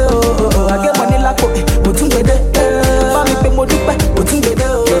 Otungede. I get money like Otungede. Bami pe mo dupe, Otungede.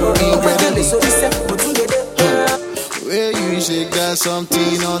 Ogbekele sori se, Otungede. Where you shake that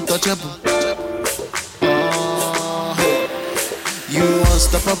something untouchable. You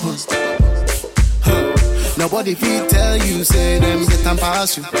unstoppable. Nobody fit tell you, say them get and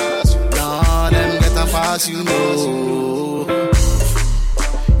pass you. Nah, them get and pass you, no.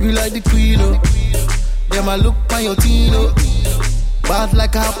 You like the queen, oh. Them a look on your tino. Bad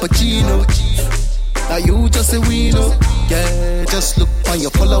like a Pacino. Now you just a winner. Yeah, just look on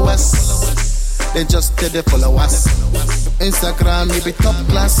your followers. Then just tell the followers. Instagram, you be top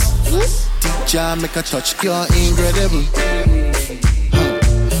class. Teacher, make a touch, you're incredible.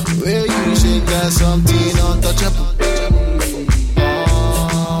 Where you shake that something untouchable.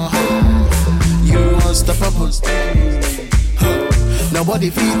 You unstoppable. Nobody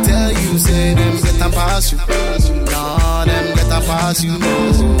fit tell you, say them get and pass you. Nah, them get and pass you, no.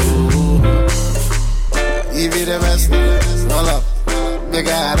 If you the best, roll up, make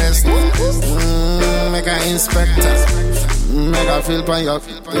a arrest, make a inspector, make a feel by your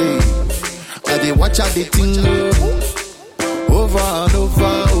hey. I dey watch out the thing over and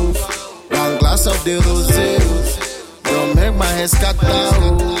over. One glass of the rosé, don't make my head scatter.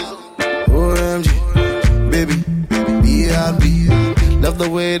 OMG, baby, B.I.B. Love the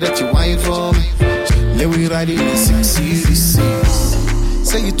way that you whine for me. Let we ride in the 6 series.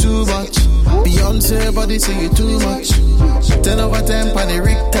 Say you too much. Beyonce body say you too much. 10 over 10 pan the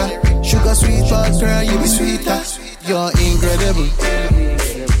Richter. Sugar sweet but girl you be sweeter. You're incredible.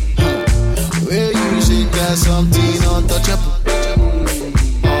 Where you shake that something untouchable.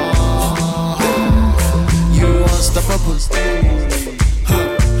 You unstoppable.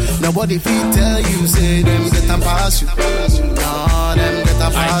 Nobody fit tell you say them get and pass you. Nah, them get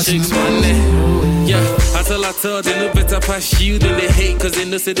I chicks money. Yeah, I tell they look better past you than they hate, cause they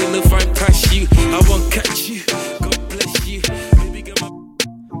know say they look fine past you. I won't catch you, God bless you. Baby, get my...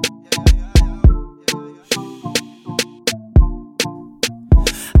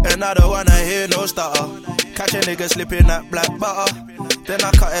 And I don't wanna hear no starter. Catch a nigga slipping that black butter. Then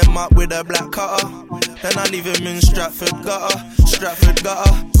I cut him up with a black cutter. Then I leave him in Stratford gutter.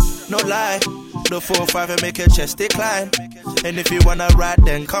 No lie, the 4-5 and make your chest decline. And if you wanna ride,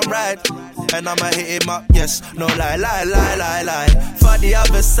 then come ride. And I'ma hit him up, yes, no lie. For the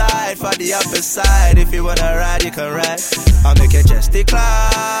other side. If you wanna ride, you can ride. I'll make your chest decline.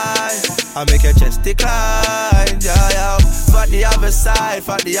 Yeah. For the other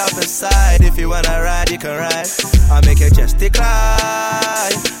side. If you wanna ride, you can ride. I'll make your chest decline.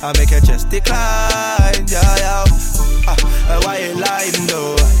 Yeah. Why you lying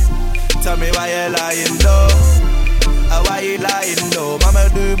though? Tell me why you lying though? Why you lying though? Mama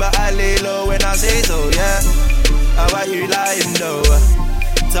do but I lay low when I say so, yeah. Why you lying though?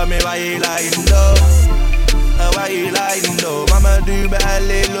 Tell me why you lying though? Why you lying though? Mama do but I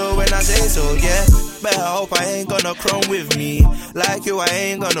lay low when I say so, yeah. But I hope I ain't gonna chrome with me. Like you, I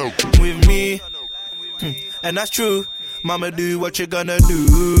ain't gonna with me. And that's true. Mama do what you gonna do.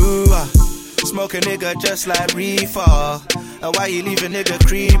 Smoke a nigga just like reefer. Why you leave a nigga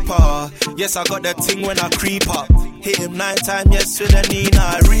creeper? Yes, I got that thing when I creep up. Hit him 9 times, yes, with a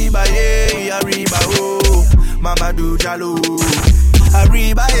Nina. Arriba, oh. Mama do jalo.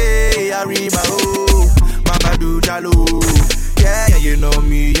 Arriba, oh. Mama do jalo. Yeah, you know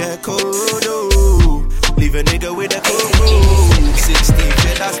me, yeah, Kodo. Leave a nigga with a Kodo. 16,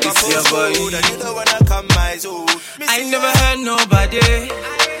 yeah, that's my postcode. And you don't wanna come my zone. I never heard nobody,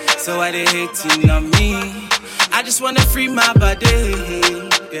 so why they hating on me? I just wanna free my body,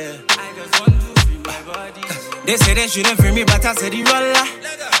 yeah. I just want to free my body. They say they shouldn't free me, but I said Irola,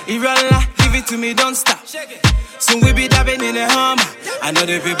 give it to me, don't stop. Soon we be dabbing in the Hummer. I know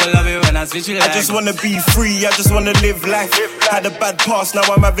the people love it when I switch it like. I just wanna be free, I just wanna live life. Had a bad past, now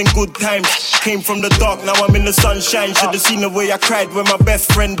I'm having good times. Came from the dark, now I'm in the sunshine. Should've seen the way I cried when my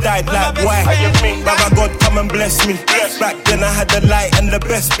best friend died. Like why? Baba God come and bless me. Back then I had the light and the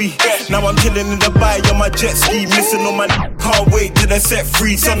best be. Now I'm chilling in the bay on my jet ski. Missing on my can't wait till they're set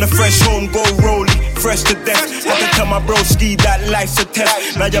free. Son the fresh home, go rolling, fresh to death. Had to tell my bro ski that life's a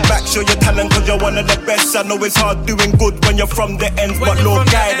test. Now you're back, show your talent cause you're one of the best. I know it's hard doing good when you're from the ends, but Lord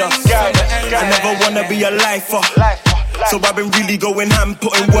guide us. I never wanna be a lifer, so I've been really going ham,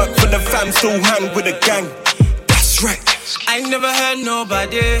 putting work for the fam, still hang with the gang. That's right. I never heard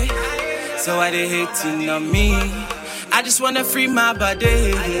nobody, so why they hating on me? I just wanna free my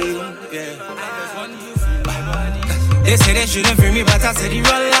body, yeah. They say they shouldn't free me, but I said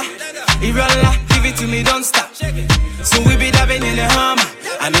Irola, give it to me, don't stop. Soon we be dabbing in the Hummer.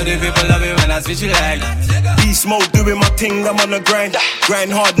 I know the people love it when I switch it like that. Beast mode, doing my thing, I'm on the grind.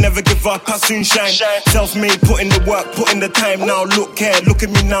 Grind hard, never give up, I soon shine. Self-made, put in the work, put in the time. Now look here, look at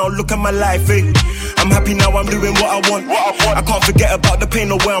me now, look at my life, eh. I'm happy now, I'm doing what I want. I can't forget about the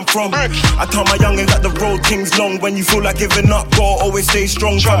pain of where I'm from. I tell my youngins that the road thing's long. When you feel like giving up, go always stay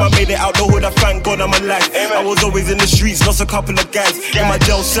strong. Fam, I made it out the hood, I thank God I'm alive. I was always in the streets, lost a couple of guys. In my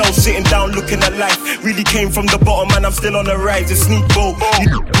jail cell, sitting down, looking at life. Really came from the bottom and I'm still on the rise. It's sneak boat,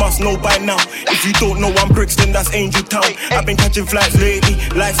 you must know by now. If you don't know I'm Brixton, that's Angel Town. I've been catching flights lately,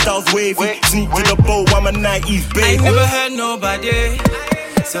 lifestyle's wavy. Sneak to the boat, I'm a naive baby. I never heard nobody,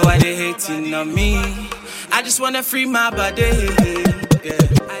 so why they hating on me? I just wanna free my body, yeah.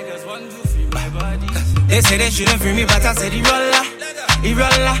 I just want to free my body. They say they shouldn't free me, but I said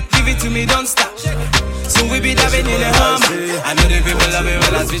Irola, give it to me, don't stop. Soon we be dabbing in the Hummer. I know the people love it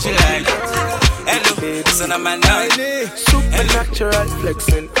when I switch it like that. Hello, son of my night. Supernatural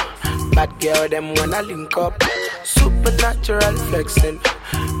flexing. Bad girl, them wanna link up. Supernatural flexing.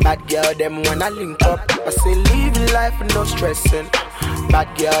 Bad girl, them wanna link up. I say living life with no stressing. Bad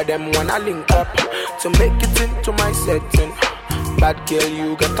girl, them wanna link up to make it into my setting. Bad girl,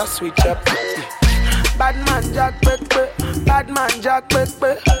 you gotta switch up. Bad man Jack Pepe, bad man Jack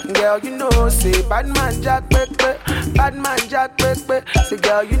Pepe. Girl, you know, say bad man Jack Pepe, bad man Jack Pepe. Say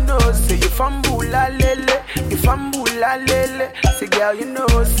girl, you know, say you from Bula Lele, you from Bula Lele. Say girl, you know,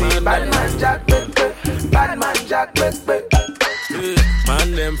 say bad man Jack Pepe, bad man Jack Pepe.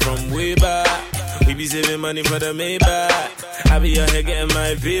 Man, them from way back. We be saving money for the Maybach. I be out here getting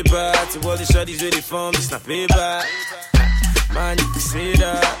my paper. To all the shorties ready for me, it's not payback. Man, you can say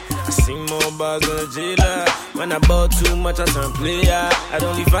that. I sing more bars than a jailer. When I bought too much, I turn player. I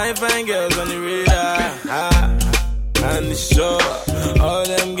don't need fine girls on the radar. And it's sure all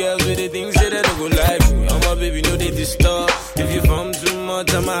them girls with the things say that they go like me. Oh my baby, know they disturb. If you from too much, more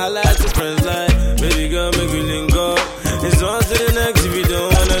time I like to friends like, baby girl, make me link up. It's on to the next if you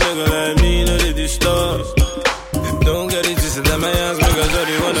don't want a nigga like me, no they disturb. Don't get it twisted that my hands make us all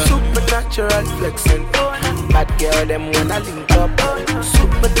they wanna. Supernatural flexing, bad girl them when I link up.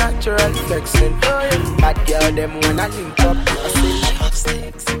 Supernatural flexing, bad girl them when I link up.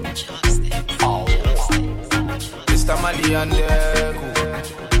 Chopsticks. Oh, Mr. Mali and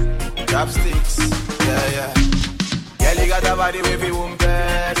Chopsticks, yeah. Girl, you got a body with you,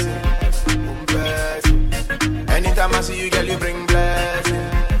 Anytime I see you, girl, you bring blessing.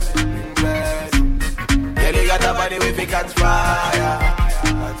 Girl, you got a body with you, catch fire.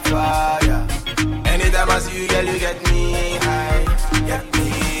 Anytime I see you, girl, you get me high.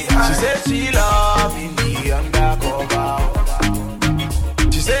 She said she love in the undercover.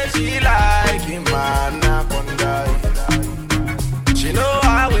 She said she like him, man, anaconda. She know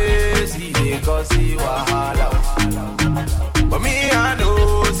how we see it, cause he wahala. But me, I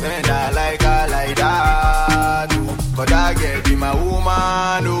know, send her like her like that. Cause I get be my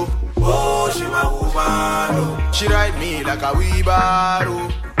woman, oh, she my woman, oh. She ride me like a wheelbarrow,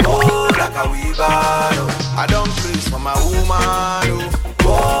 oh, like a wheelbarrow. I don't please for my woman,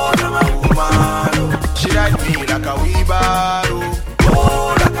 oh, my woman, oh. She ride me like a wheelbarrow,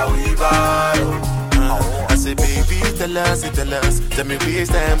 oh, like a wheelbarrow. I say, baby, tell us. Tell me which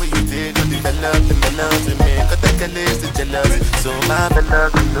time when you did to develop the melons and make a take a list of jealous. So my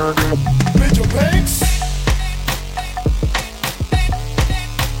fellas, you know me. Major Banks.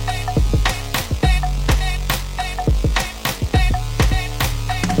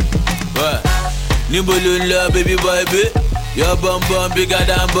 Níbo ló ń lọ, baby boy, babe? Your bum bigger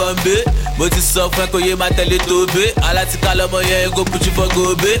than Bombay. Mo ti sọ fún ẹ kó yé máa tẹ̀lé Tóbi. Alátíká lọmọ yẹn go put you for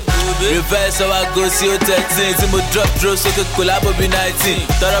gobe. Reverse ọwọ́ àgọ́ sí o 13. Tí mo drop throw sókè collabo bí 19.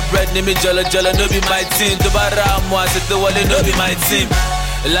 Tọrọ bread ní mi jọlọjọlọ no be my team. Tó bá ra ọmọ àṣetò wọlé no be my team.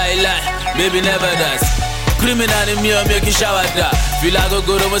 Láíláí, baby never dance. Criminal ni mi ò mi ò kí ṣàwádà. Fìlà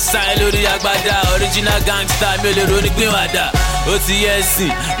gogoro mo sáyé lórí agbádá. Original gangster mi ò lè ronú gbé wàdà. Ó ti yẹ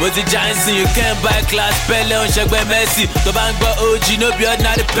ẹ̀sìn, mo ti já ẹ̀sìn. You can't buy class pẹ̀lẹ́ òun ṣẹgbẹ́ Messi. Tó bá ń gbọ́ OG no be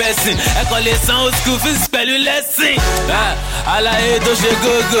ordinary person. Ẹ kàn lè sanwó school fees pẹ̀lú lẹ́sìn. Àlàyé tó ṣe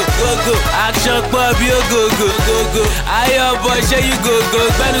gógó, action pọ̀ bí ògógó. Ayé ọ̀bọ̀ ṣé you gógó.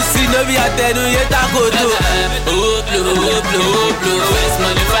 Gbẹ́nu sí no be àtẹnu yé takoto. Owó blow, first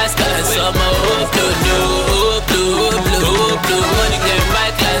money fast class ọmọ owó blow no. Owó blow, money can buy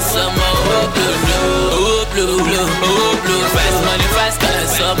class ọmọ owó blow no. Owó blow, fast money fast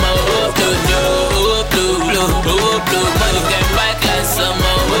class ọmọ owó blow no. Owó blow, money can buy class ọmọ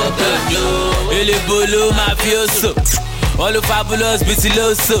owó blow no. Elébolo mafioso, all the fabulous bitty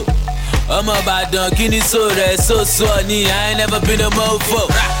loso. Ọmọ Ìbàdàn kí ni so rẹ̀ so ni I ain't never been a mofo.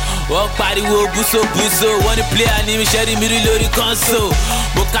 Wọ́n pariwo búso, wọ́n ní player ní mi ṣẹ́rí mi rí lórí console.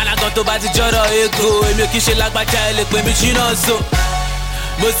 Mo kánà kan tó bá ti jọ́rọ̀ ego, èmi ò kí ṣe lágbájá ẹ lè pè mí ṣínà so.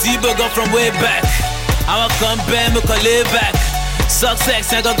 Mo sì bọ̀gàn from way back, àwọn kan bẹ́ẹ̀ mo kàn lay back.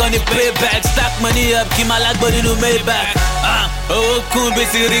 Success yẹn gangan ni payback, stack money up kí n máa lágbó nínú Maybach. Owó kún bí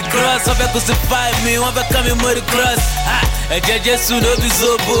ti rí cross, wọ́n fẹ́ crucify mi, wọ́n fẹ́ kàn mí mọ́ the cross. Ẹ̀jẹ̀ Jésù no be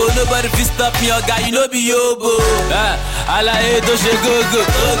zobo, nobody fit stop me ọ̀gá, you no be yobo. Àlàyé tó ṣe gógó,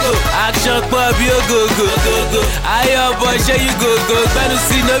 action pọ̀ bí ògógó. Ayé ọ̀bọ̀ ṣé you gógó, gbẹ́nu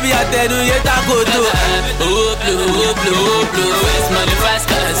sí no be àtẹnu yé takoto. Owó blow, first money fast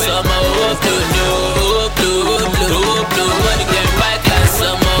class ọmọ owó blow no. Owó blow, money can buy class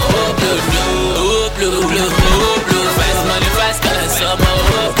ọmọ owó blow no. Owó blow, fast money fast class ọmọ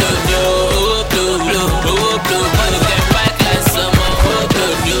owó blow no. Owó blow, money can buy class ọmọ owó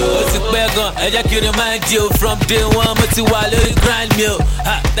blow no. Ó ti pẹ́ gan, ẹ jẹ́ kí n remind you from day one mo ti wà lórí grind mi o.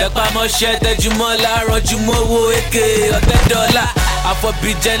 Tẹpá mọ́ṣẹ́ tẹjúmọ́ láàárọ̀ jùmọ̀ owó èké $100.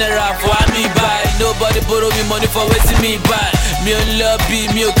 Afrobeat general for me buy. Nobody borrow me money for waiting me buy. Mi ò ń lọ bí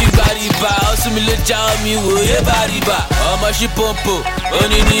mi ò kí gbà rìbá. Ọ̀sùn mi ló já omi wò é bá rìbá. Ọmọ ṣí pọ́ǹpù, ó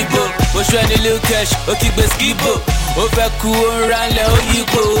ní níbo. Oṣù ẹni lil cash, ó kí gbé skipo. Ó fẹ́ kú ó ń ranlẹ̀ ó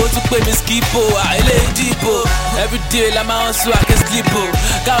yípo. Ó tún pè mí skipo, àìlè ìdìbò. Everyday la máa ń sùn àkẹ́ slipo.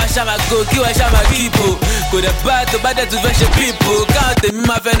 Káwa ṣàmà go, kí wọ́n ṣàmà kípo. Kò dẹ̀ bá tó bá dẹ̀ tún fẹ́ ṣe pípo. Káwọn tèmi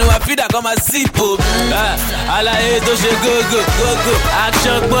máa fẹnu wa fídà kọ́ máa sípò. Àlàyé tó ṣe gógó,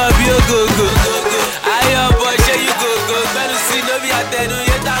 action pọ̀ bí ògógó. Ayé ọ̀bọ̀ ṣé you gógó. Gbẹ́nu sí no be àtẹnu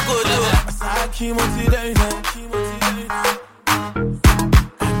yé takoto. Asaki mo ti dẹ́yìn náà.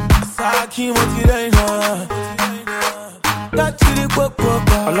 Asaki mo ti dẹ́yìn náà. Káàkiri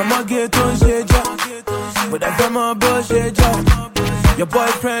pọ̀pọ̀pọ̀. Ọlọ́mọge tó ń ṣe jọ́. But I fẹ́ mọ bó ṣe jọ́. Your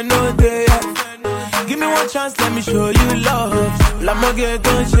boyfriend no dey yet. Give me one chance, let me show you love. Ọlọ́mọge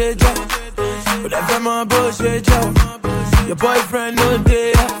tó ń ṣe jọ́. But if I'm a bullshit job, your boyfriend no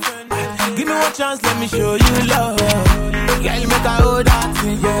day. Give me one chance, let me show you love. Girl, make I hold that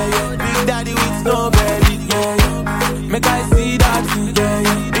thing, yeah, yeah. Big daddy with strawberry, yeah, yeah. Make I see that thing, yeah,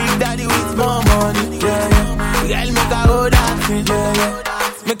 yeah. Big daddy with more money, yeah, yeah. Girl, make I hold that thing, yeah, yeah.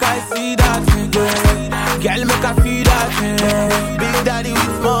 Make I see that thing, yeah, yeah. Girl, make I feel that thing, yeah, yeah. Big daddy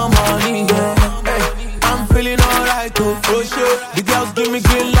with more money, yeah. Hey, I'm feeling alright, oh, for sure. The girls give me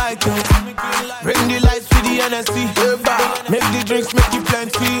green light, oh. Bring the lights to the NSC, make the drinks, make it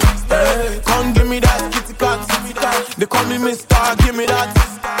plenty. Hey, come give me that kitty cat. They call me Mr. Give me that.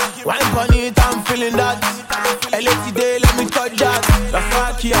 Wine on it, I'm feeling that. LA today, let me touch that. That's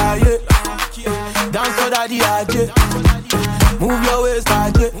why yeah. Dance for daddy, yeah. Move your waist,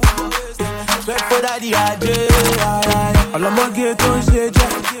 yeah. Sweat for daddy, yeah. All I'ma get on shit,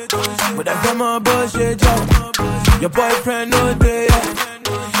 yeah. But that's my bullshit, yeah. Your boyfriend no day, yeah.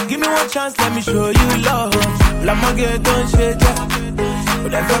 Give me one chance, let me show you love. I'ma get on shit, yeah.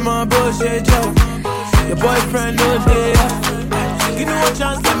 But that's my bullshit, yeah. Your boyfriend no day, yeah. Give me one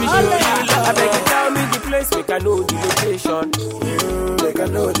chance, let me show you love. I beg you tell me the place, make I know the location. Make I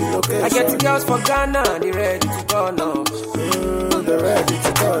know the location. I get the girls for Ghana, they ready to go now. They ready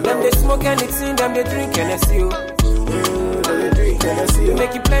to go now. Them they smoke anything, them they drink Hennessy. They drink Hennessy. You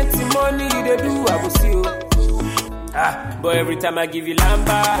make you plenty money, you they do, I will see you. But every time I give you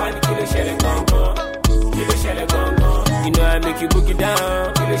lamba, one kilo shell gone gone, kilo shell gone gone. You know I make you book it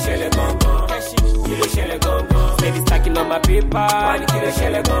down, kilo shell gone gone, kilo shell gone gone. Steady stacking on my paper, one kilo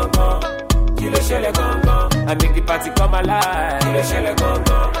shell gone gone, kilo shell gone gone. I make the party come alive, kilo shell gone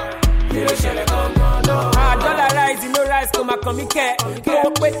gone, kilo shell gone gone. Dollar rise, you know rise, come me care.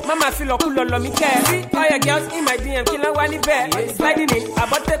 Go wait, mama feel cool, love me care. See all your girls in my DM, killing one bear. Sliding in, I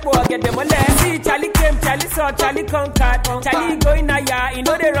bought the poor, get them all there. See Charlie came, Charlie saw, Charlie conquered. Charlie going higher, you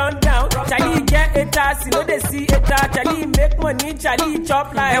know they run down. Charlie get a task, you know they see a task. Charlie make money, Charlie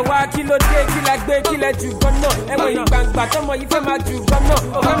chop like a walk kilo day, kill you gonna. And when you bang back, come on, you feel my you gonna.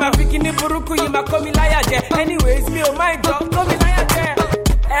 Oh, I'm picking the buruku, you ma come liar there. Anyways, me oh my job, come liar there.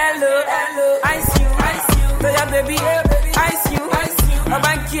 Hello, ice you. So yeah, baby, ice you. I'm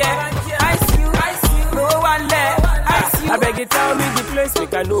back here, ice you. No one left, ice you. I beg you, tell me the place,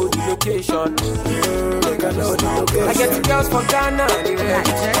 make I know the location. Make I know the location. I get the girls from Ghana, they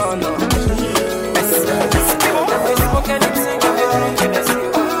ready to go now. They smoke anything, they drink Hennessy.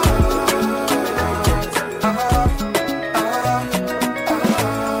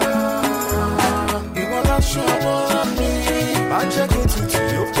 You wanna show more of me? I check it to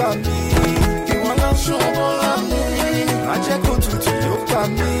you, got me. You wanna show more of me? I check it to you, got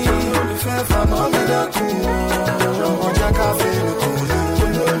me. Only fair for mommy that cool. Don't want your coffee to cool.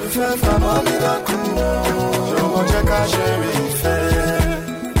 Only fair for mommy that cool. Don't want your coffee fair.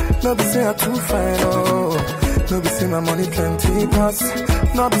 No be say I'm too fine, oh. No be say my money plenty pass.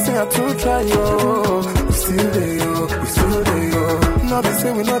 No be say I too try, oh. We still there, yo. We still there, yo. No be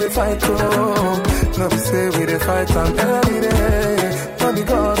say we know they fight, oh. No be say we they fight on every day. No be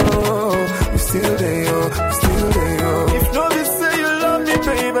God, oh. We still there, yo. We still there, yo. If no be say you love me,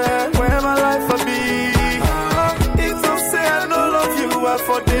 baby, where my life for be? If no say I don't love you, I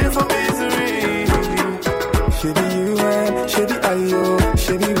for day for misery. She be you and she be I, yo.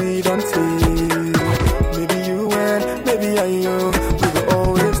 She be we don't see. Maybe you and maybe I, yo. We will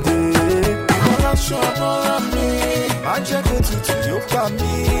always stay. You wanna show more of me? I check it to you, got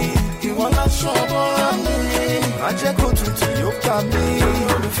me. You wanna show more of me? I check it to you, got me.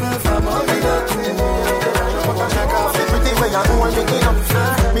 The fair family that pretty way I do everything up.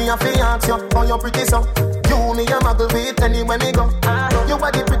 Me a fiance you, how you pretty so. You me a muggle with anywhere me go. You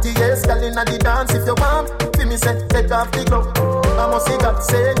are the prettiest girl in the dance. If you want, feel me say take off the glove. I must see God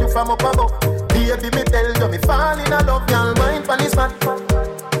say you from up above. Baby me tell you me fall in love. Y'all mind for this fat,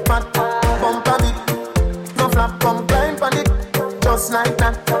 bump a bit. No flap, come climb for it. Just like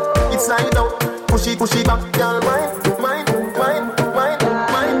that, it's slide out. Push it back, y'all mind.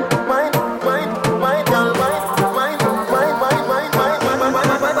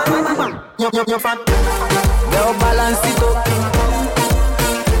 You're fat. Yo, balance it up.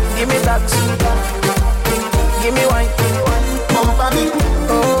 Give me that. Give me wine. Bump a bit.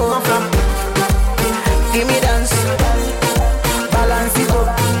 Oh, no flap. Give me dance. Balance it up.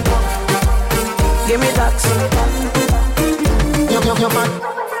 Give me that. You're fat.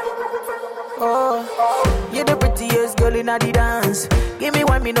 Oh, you're the prettiest girl in the dance. Give me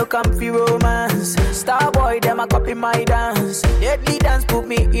one, me no comfy romance. Star boy, them a copy my dance. Deadly dance put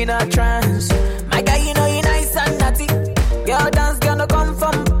me in a trance. My guy, you know you nice and naughty. Girl dance gonna come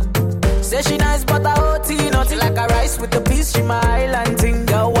from. Say she nice but I OT naughty like a rice with the peas. She my island thing.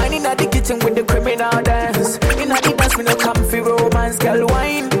 Girl whining at the kitchen with the crib. Girl,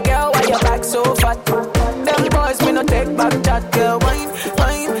 wine, girl, why your back so fat? Them boys, me no take back chat. Girl, wine,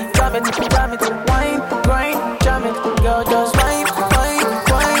 wine, jam it, wine, grind, jam it. Girl, just wine, wine,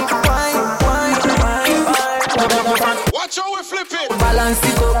 wine, wine, wine, wine, wine. Watch how we flip it. Balance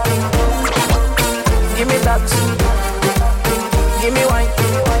it up. Give me that. Give me wine.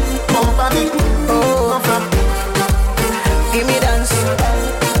 Oh, give me dance.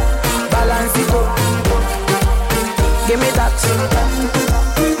 Balance it up. Give me that.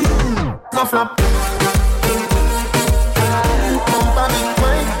 No flop. Bumpa me,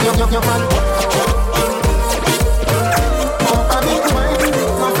 wine. Your man. Bumpa me, wine.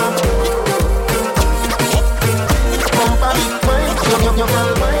 No flop. Bumpa me, wine. Your man,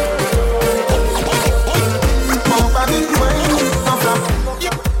 wine. Bumpa me, wine. No flop.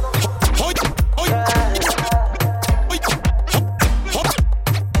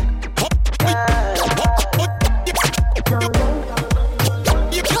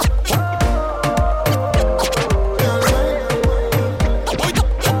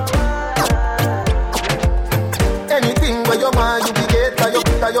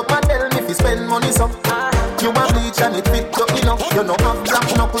 You can tell me if you spend money some. You want bleach and it fit you enough. You know have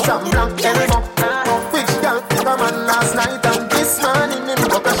black knuckles and black elbow. Which girl took a man last night and this morning him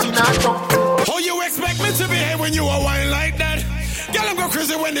got a she not come. Oh, you expect me to behave when you are wine like that? Girl, I'm go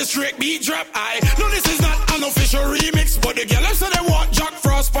crazy when the straight beat drop. I know this is not an official remix, but the girl said they want Jack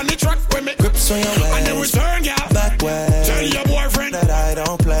Frost on the track with me. Grips on your waist, and then return, girl. Back way. Tell your boyfriend that I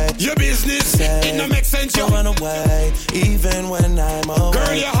don't play your business. It no make sense. You run away, even when I'm away.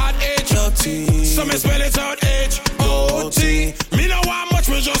 Girl, your hot H-O-T. So me spell it out H-O-T. Me know how much,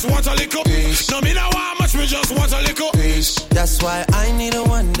 me just want a little piece. No, me know how much, me just want a little piece. That's why I need a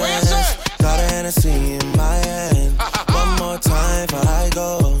one dance. Got a Hennessy in my hand. One more time before I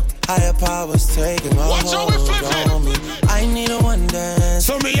go. Higher powers taking a hold on me. I need a one dance.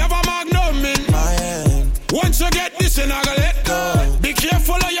 So me have a magnum in my hand. Once you get this, and I gotta let go. Be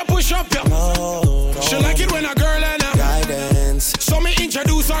careful how you push up, yeah. She like it when a girl and a guidance. So me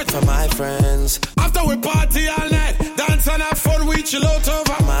introduce her to my friends. After we party all night, dance and have fun, we chill out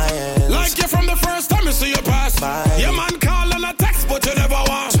over my ends. Like you from the first time you see you pass. Your man call and a text, but you never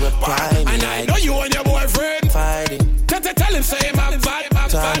want. And I know you and your boyfriend fighting. Tell him say my vibe.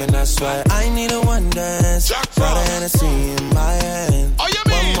 Time, and that's why I need a one dance. Got a Hennessy in my hand.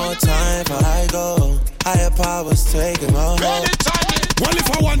 One more time before I go. Higher powers taking a hold. Well,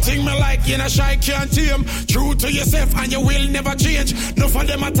 if I one thing me like, you know, shy can't tame. True to yourself and you will never change. No for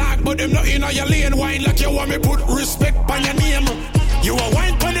them attack, but them not in your lane. Wine like you want me put respect on your name. You a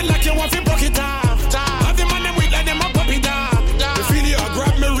wine pon it like you want to broke it off. Have them on them weak like them a puppy dog. You feel you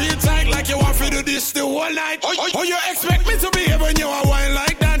grab me real tight like you want to do this the whole night. Oh, you expect me to behave when you a wine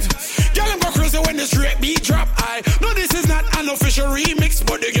like that? Girl, I'm go crazy when the straight beat drop. I know this is not an official remix,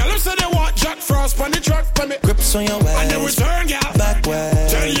 but the girl said they want Jack Frost on the track for me. Grips on your waist, and then return, girl. Back way.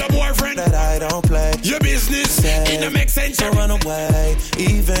 Tell your boyfriend that I don't play your business. It don't make sense. So run away,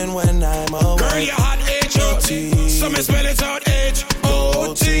 even when I'm away. Girl, your hot H-O-T. So me spell it out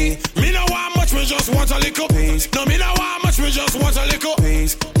H-O-T. Me know how much, me just want a little piece. No, me know how much, me just want a little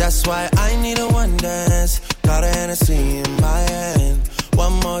piece. That's why I need a one dance. Got a Hennessy in my hand.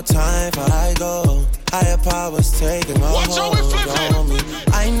 One more time before I go. Higher powers taking a hold on me.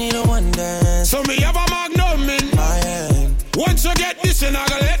 I need a one dance. So me have a magnum in my hand. Once you get this, and I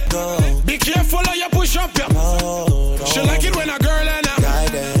gotta let go. Be careful how you push up, yeah. She like it when a girl and a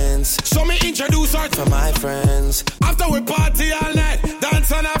guidance. So me introduce her to my friends. After we party all night,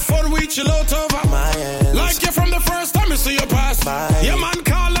 dance and have fun, we chill out over my ends. Like you from the first time you see you pass. Your man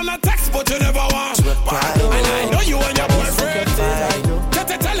call and a text, but you never want. And I know you and your boyfriend.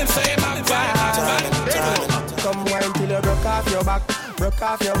 Tell him say my vibe. Come wine till you broke off your back. Broke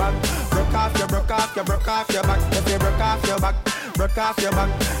off your back. Broke off your back. If you broke off your back. Broke off your back.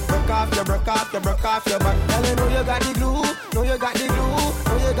 Broke off your back. Girl, you know you got the glue. Know you got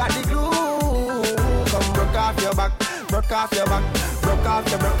the glue. Come broke off your back. Broke off your back. Broke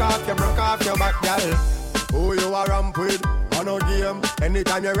off your back, girl. Who you are ramp with? On no game.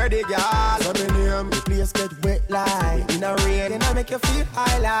 Anytime you're ready, girl. So me name. The place get wet like in a rain. Then I make you feel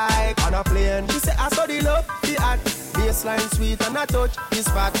high like on a plane. She say I saw the love, the art. Baseline sweet and I touch the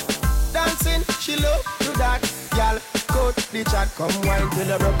spot. Dancing, she love do that. Girl, coat the chat. Come wine till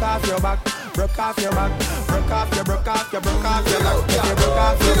you broke off your back. Broke off your back. Broke off your back. If you broke off your back. Broke off your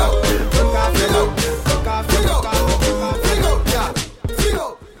back.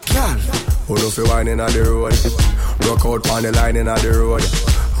 Girl, who know fi wine inna the road? Broke out on the line inna the road.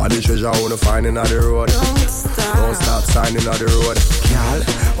 All the treasure who know find inna the road. Don't stop sign inna the road. Girl,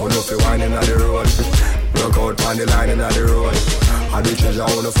 who know fi wine inna the road? Broke out on the line inna the road. And the treasure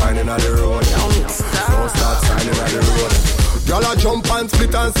I wanna find in the road. Don't stop signing on the road. Y'all a jump and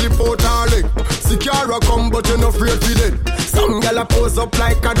split and slip out her leg. Secure come but you no afraid for dead. Some y'all a pose up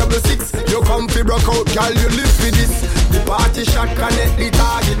like a 666. You come fi broke out, y'all you live for this. The party shot connect the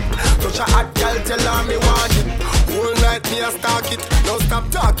target. Touch a hot y'all tell her me want it. Whole night me a stalk it. Now stop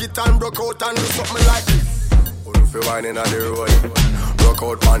talk it and broke out and do something like this. Wanna fi whining on the road. Broke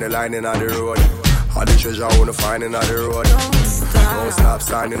out on the line in on the road. All the treasure I wanna find in on the road. Don't stop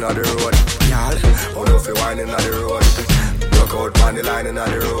signing on the road. Y'all, wanna fi whining on the road. Broke out on the line in on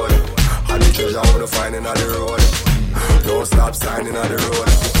the road. All the treasure I wanna find in on the road. Don't stop signing on the road.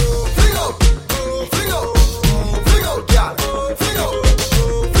 Fling out, fling out, fling out, y'all. Fling out,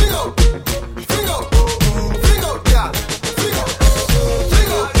 fling out, fling out, fling out, y'all. Fling out,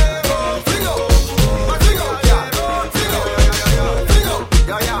 fling out, fling out, fling out, y'all. Fling out, fling out,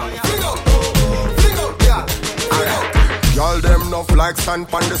 yeah, yeah. Fling out, fling out, y'all. Y'all them enough like sand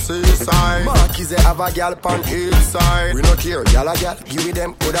pon the seaside. Marquis they have a gal pon hillside. We not care, gal a gal. Give me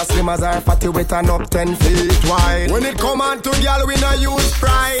them coulda slim as her fatty wet and up 10 feet wide. When it come on to gal, we not use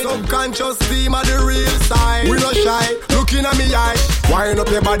pride. Subconscious steam at the real side. We not shy, looking at me eye. Wind up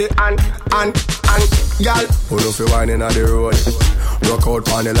your body and gal. Who know fi whining on the road? Rock out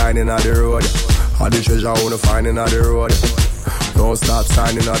pon the line in on the road. All the treasure I wanna find in on the road. Don't stop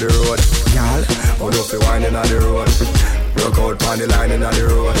signing on the road, y'all. Who know fi whining on the road? Rock out on the line in on the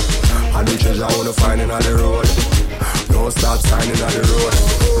road. And the treasure I wanna find in on the road. Don't stop signing on the road.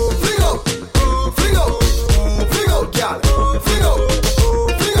 Fling out, fling out, fling out, y'all. Fling out,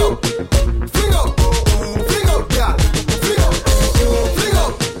 fling out, fling out, fling out, y'all. Fling out, fling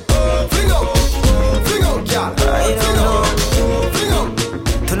out, fling out, fling out, y'all. Fling out.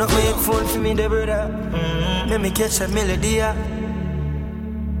 Turn up my phone for me, the brother. Let me catch a melody.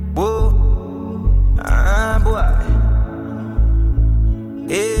 Whoa, boy.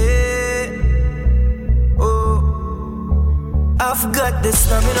 Yeah, oh, I've got the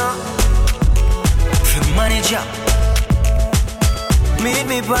stamina for manager. Meet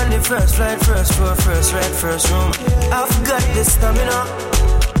me on the first flight, first floor, first ride, first room. I've got the stamina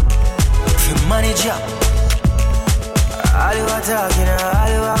for manager. All you are talking, all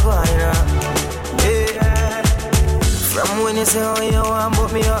you are going, yeah. From when you say, oh, you want to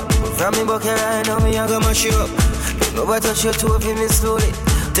put me up. From me bucket right now, me I got my shoe up. Nobody touch your toe, feel me slowly.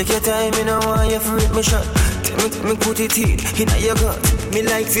 Take your time, me no want you for it, me shot. Tell me put it in your gut. Me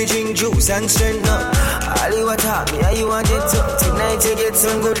like to drink juice and strength up. All you want talk, me how you want it up. Tonight you get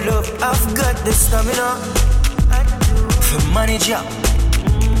some good love. I've got the stamina for manager.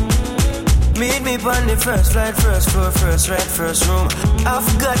 Meet me on the first flight, first floor, first ride, first room. I've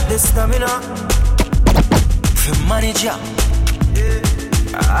got the stamina for manager.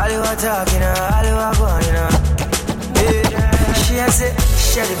 All you are talking, all you are going, yeah. She has it,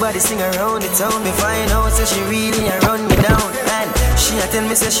 she had the body sing around the town. Me find out, so she really a run me down. And she a tell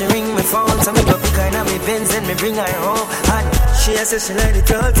me, say she ring my phone. So me go pick her in my Benz and me bring her home. And she a say she like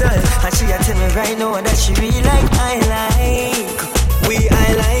it all time. And she a tell me right now that she really like, I like. We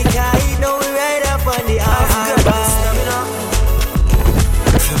I like, I know we right up on the I've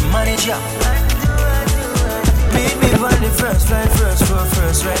for manager. Meet me on the first flight, first floor,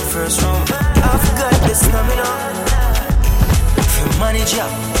 first ride, first room. I've got the stamina for manager.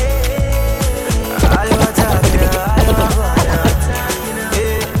 All you are talking, all you are going.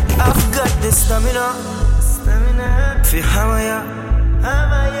 I've got the stamina for hammer.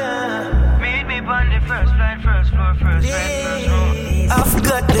 Meet me on the first flight, first floor, first ride, first room. I've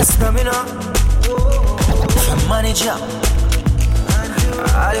got the stamina for manager.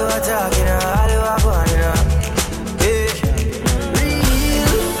 All you are talking, all you are going.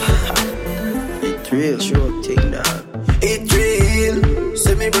 Real sure thing that it real.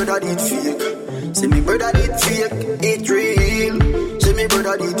 Say me brother did fake. Say me brother did fake. It real. Say me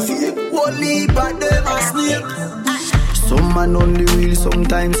brother did fake. Only but them a snake. Some man only real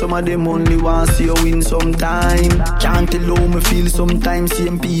sometimes. Some of them only want see you win sometime. Can't tell how me feel sometimes.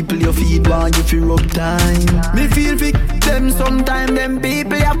 Same people you feed want you feel rub time. Me feel victim sometime. Them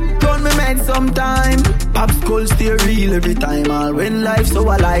people have done me mad sometime. Pop skull stay real every time. All when life so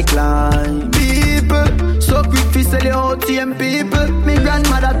I like line. So quick fi sell you out same people. Me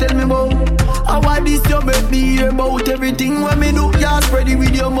grandmother tell me about how I this you make me hear about everything when me do. You spread it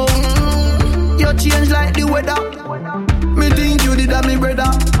with your mouth. You change like the weather. Me think you did that, me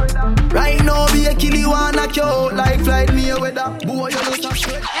brother. Right now be a kill you and knock you out like flight me a weather. Boy, you know stop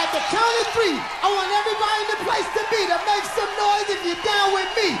sweat. At the count of three, I want everybody in the place to be to make some noise if you're down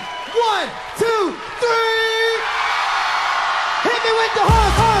with me. 1, 2, 3. Hit me with the horn.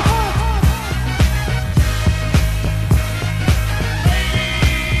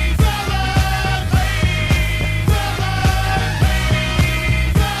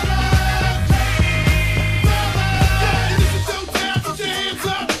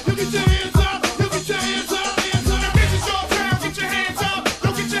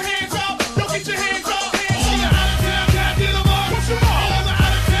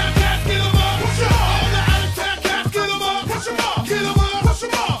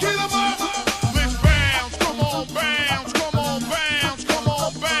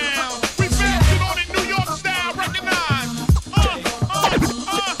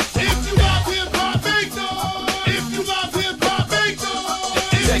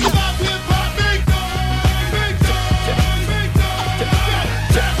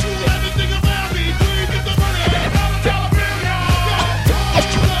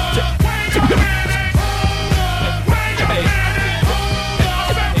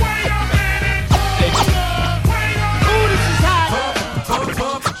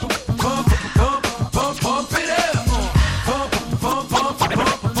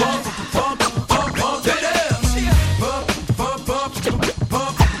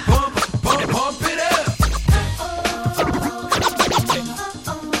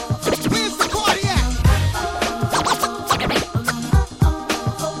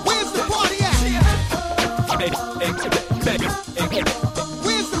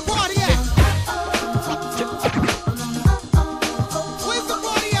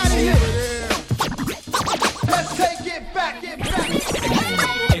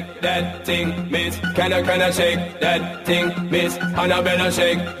 that thing, miss. Can I shake that thing, miss? Annabella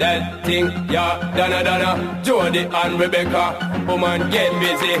shake that thing, yeah. Donna, Jody and Rebecca, woman get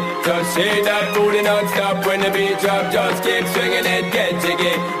busy. Just shake that booty non-stop when the beat drop. Just keep swinging it, get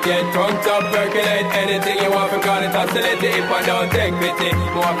jiggy. Get drunk up, percolate anything you want from God. It's oscillate if I don't take pity.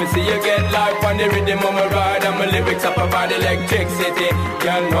 Want to see you get life on the rhythm of my ride. And my lyrics up about electricity.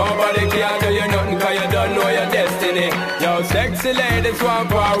 Girl, nobody can do you nothing cause you don't know your destiny. Yo, sexy ladies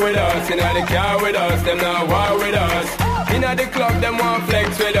want war with us. You know they car with us, them not war with us. In the club, them want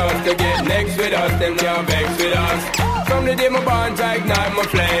flex with us. To get next with us, them can't vex with us. From the day my bond, I ignite my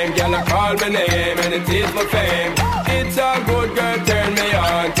flame. Girl, I call my name and it is my fame. It's all good, girl, turn me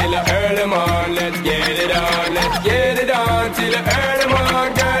on till I earn them on. Let's get it on, let's get it on till I earn them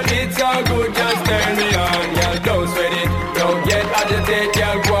on. Girl, it's all good, just turn me on. Girl, don't sweat it, don't get agitated.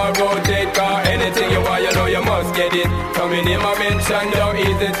 Girl, go and rotate, cause anything you want, you know you must get it. Coming in my mention, don't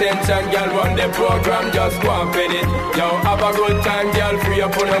ease the tension. Girl, run the program, just go and fit it. Yo, have a good time, girl, free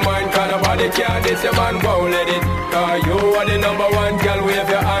up on your mind. Cause nobody care, this your man won't let it. Cause you are the number one, girl, wave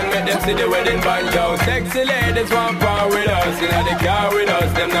your hand, make them see the wedding band. Yo, sexy ladies want power with us. You know they car with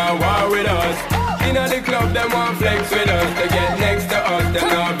us, them not war with us. You know the club, them want flex with us. To get next to us, them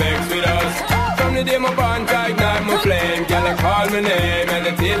not vex with us. From the day my bond, I ignite my flame. Girl, I call my name and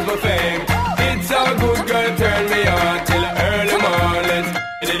it is my fame. It's all good, girl, turn me on till I earn them on. Let's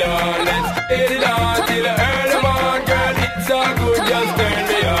get it on, let's get it on till I earn them on. Girl, it's all good, just turn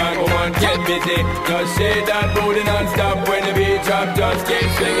me on. Come on, get busy, just shake that booty non-stop. When the beat drop, just keep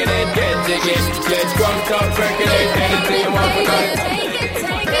swinging it, get jiggy. Get drunk, stop, percolate anything you want for that.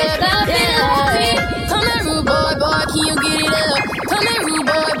 Come here, rude boy, can you get it up? Come here, rude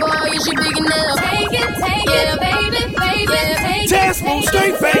boy, is you big enough? Take it, baby, take it. Tasmo,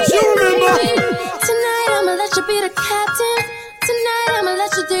 straight face, you remember? Tonight I'ma let you be the captain. Tonight I'ma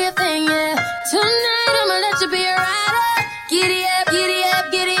let you do your thing, yeah. Tonight I'ma let you be a rider. Giddy up,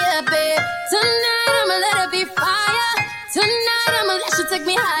 babe. Tonight I'ma let it be fire. Tonight I'ma let you take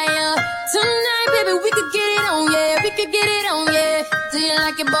me higher. Tonight, baby, we could get it on, yeah. We could get it on, yeah. Do you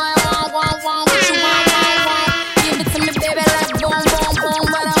like it, boy? Want, what you want. Give it to me, baby, like boom.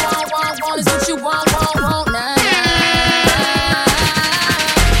 What I want is what you want, nah.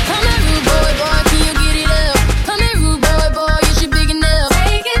 Come here, rude boy, can you get it up? Come here, rude boy, is you big enough?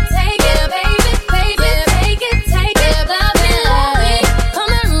 Take it, baby, take it, baby.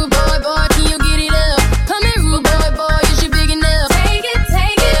 Come here, rude boy, can you get it up? Come here, rude boy, is you big enough? Take it,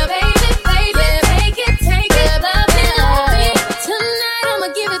 baby, take it, baby. Tonight I'ma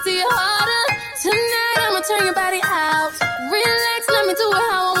give it to you harder. Tonight I'ma turn your body out. Relax, let me do it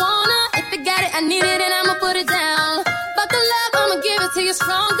how I wanna. If you got it, I need it, and I'ma put it down. Buckle up, I'ma give it to you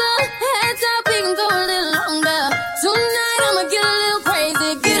stronger. Heads up, we can go a little longer. Tonight I'ma get a little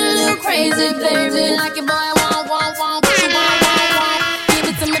crazy, baby. Like it, boy, want, what you want. Give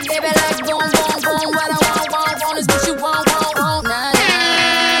it to me, baby, like boom. What I want is what you want, nah.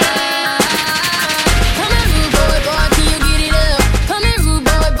 Come here, rude boy, can you get it up? Come here, rude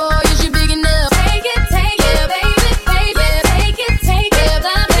boy, is you big enough? Take it, baby, take it,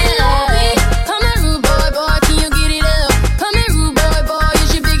 baby. Come here, rude boy, can you get it up? Come here, rude boy, is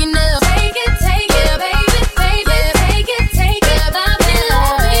you big enough? Take it, baby, take it, baby.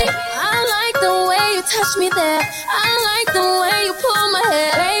 I like the way you touch me there. I like the way you pull my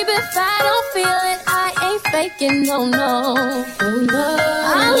hair. Baby, if I don't feel it, I ain't faking, no.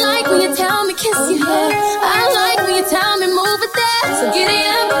 I like when you tell me kiss your hair. I like when you tell me move it there. So get it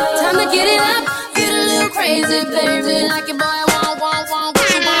up, time to get it up. Get a little crazy, baby. Like it, boy, want, what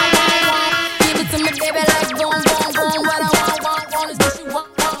you want. Give it to me, baby, like boom. What I want is what you want,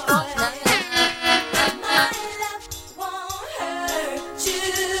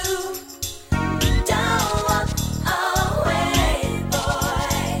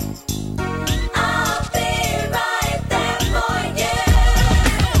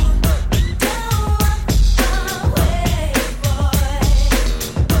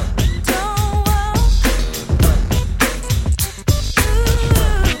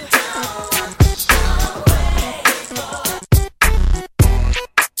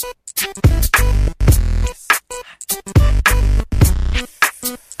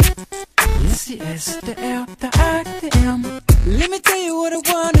 S, the L, the I, the M. Let me tell you what I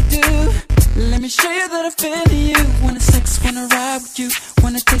wanna do. Let me show you that I'm feeling you. Wanna sex, wanna ride with you.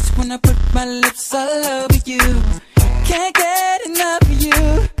 Wanna taste when I put my lips all over you. Can't get enough of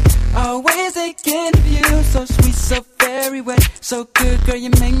you. Always thinking of you. So sweet, so very wet. So good, girl, you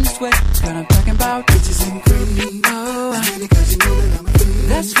make me sweat. But I'm talking about bitches and cream. Oh, because you know that I'm a freak.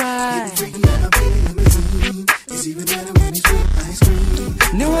 That's right. It's even better when it's with ice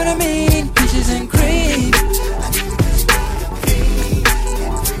cream. Know what I mean?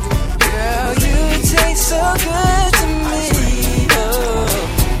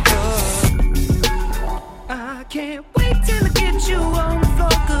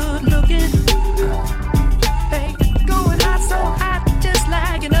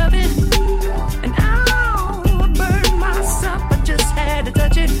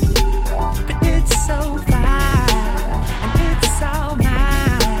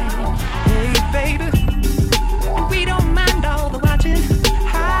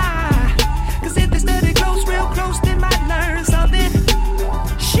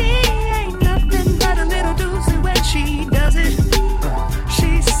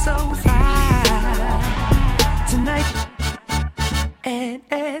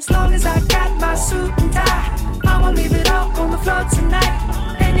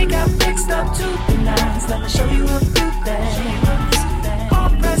 body got fixed up to the nines. Let me show you a few things. All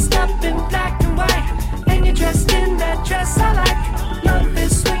dressed up in black and white, and you're dressed in that dress I like. Love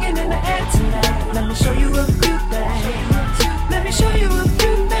is swinging in the air tonight. Let me show you a few things. Let me show you a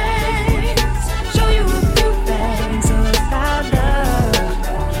few things. Show you a few things about love.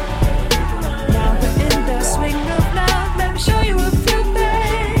 Now we're in the swing of love. Let me show you a few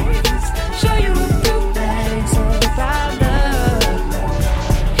things. Show you a few things about love.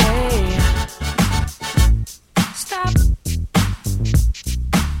 Hey, stop.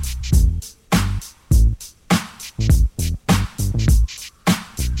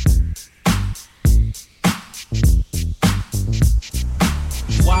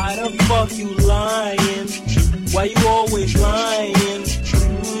 Why the fuck you lying? Why you always lying?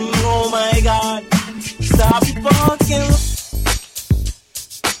 Oh my God, stop fucking.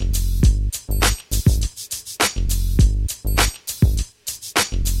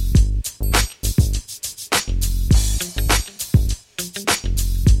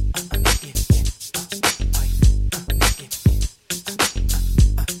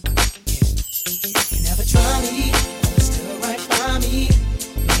 You never try me, but still right by me.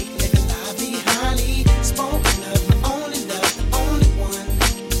 Make living lively, highly spoken of. My only love, the only one.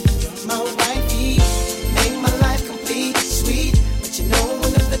 You're my wifey. Make my life complete, sweet. But you know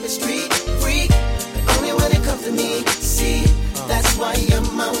when the flip is street freak, but only when it comes to me. See, that's why you're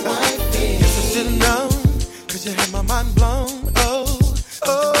my wifey. Guess I should've known, cause you had my mind blown.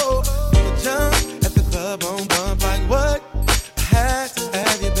 Oh, from the jump at the club on bump. Like what? I had to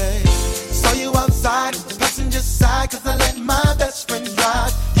have you, babe. Saw you outside, the passenger side, cause I let my best friend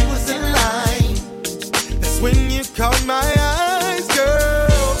drive. You was in line. That's when you caught my eyes, girl.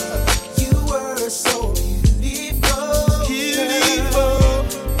 You were so beautiful. Beautiful.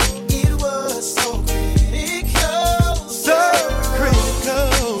 It was so critical. So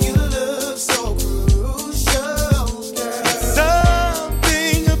critical. You look so crucial, girl.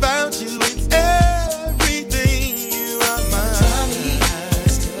 Something about you, it's everything. You are mine.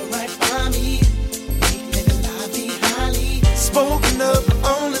 Still right by me. Make living lively, highly Spoken of, the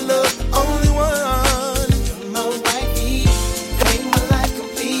only love, the only one. You're my wifey. Make my life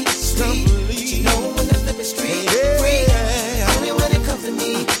complete, sweet. But you know when the flip is street free, only when it comes to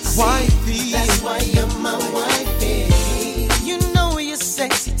me. Wifey. That's why you're my wifey. You know you're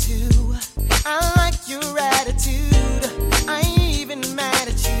sexy too. I like your attitude. I ain't even mad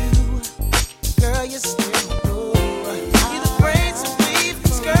at you. Girl, you're still my boo. Either braids or weave,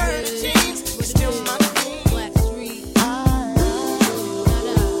 skirt or jeans, you're still my queen. Black Street.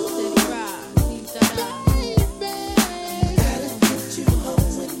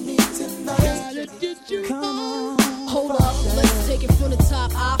 Hold up, let's take it from the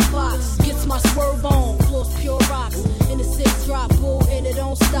top. I-Fox gets my swerve on, floors pure rocks. In the 6 drop, bull, and it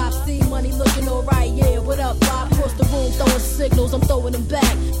don't stop. See money looking alright, yeah. What up, Bob? Across the room, throwing signals, I'm throwing them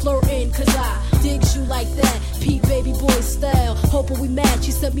back. Flirting, cause I digs you like that. Pete baby boy style, hoping we match.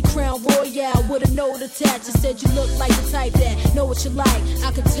 You sent me Crown Royale with a note attached. You said you look like the type that know what you like.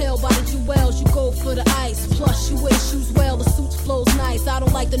 I can tell by the jewels, you go for the ice. Plus, you wear shoes well, the suit flows nice. I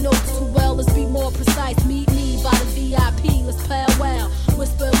don't like the notes too well, let's be more precise. Meet me by the VIP, let's powwow.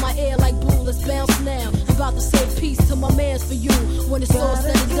 Whisper in my ear like boo, let's bounce now. I'm about to say peace to my mans for you. When it's all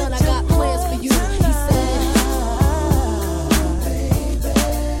said and done, I got plans for you. He said,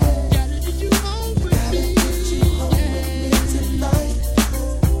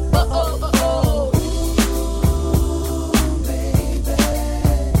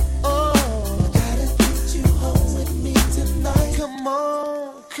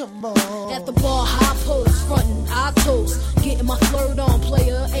 Come on. at the bar, high post, frontin', I toast. Getting my flirt on,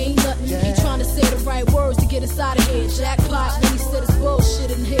 player, ain't nothing. He trying to say the right words to get us out of here. Jackpot when he said it's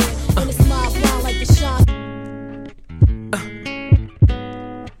bullshit in here. And it's my blind like the shine.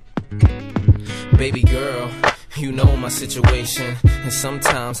 Baby girl, you know my situation. And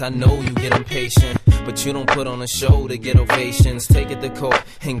sometimes I know you get impatient, but you don't put on a show to get ovations. Take it to court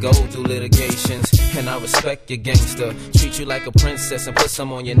and go through litigations. And I respect your gangster, treat you like a princess and put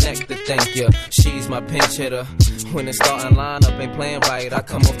some on your neck to thank you. She's my pinch hitter. When the starting lineup ain't playing right, I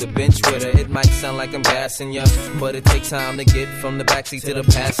come off the bench with her. It might sound like I'm gassing ya, but it takes time to get from the backseat to the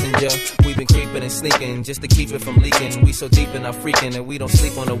passenger. We've been creeping and sneaking just to keep it from leaking. We so deep in our freaking and we don't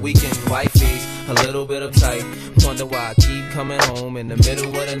sleep on the weekend. Wifey's a little bit uptight, wonder why I keep coming home in the middle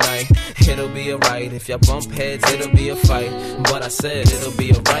of the night. It'll be alright, if y'all bump heads it'll be a fight, but I said it'll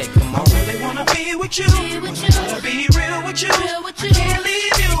be alright, come on. I really wanna be with you, wanna be real with you. I can't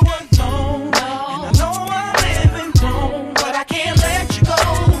leave you alone, and I know I'm living wrong, but I can't let you go.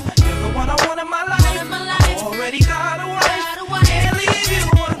 You're the one I want in my life, I already got a wife, can't leave you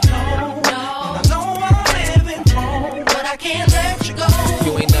alone.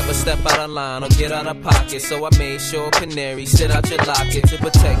 of line or get out of pocket. So I made sure canary sit out your locket to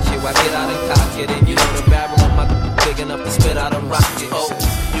protect you. I get out and cock it, and you know the barrel of my big enough to spit out a rocket. Oh,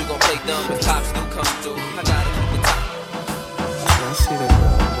 you gon' play dumb if cops do come through. I gotta keep it top. I see that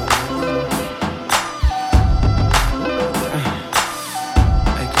girl.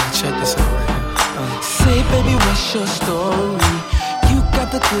 Hey, girl, check this out right here. Say, baby, what's your story? You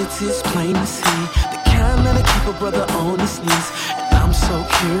got the goods, it's plain to see. The kind that'll keep a brother on his knees. And I'm so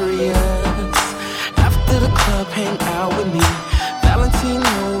curious. After the club, hang out with me.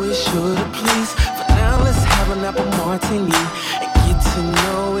 Valentino is sure to please. For now, let's have an apple martini and get to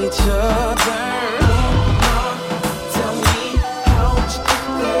know each other. Tell me how you get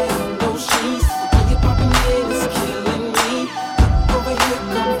there in those sheets. When you're popping in, it's killing me. Look over here,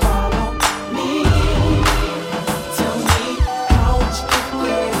 come follow me. Tell me how you get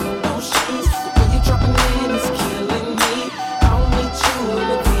there in those sheets. When you're dropping in, it's killing me. I'll meet you in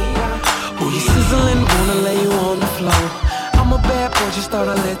the VI. Oh, you sizzling, wanna lay you on the floor. I'm a bad boy, just thought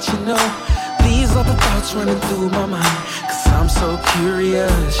I'd let you know. These are the thoughts running through my mind, cause I'm so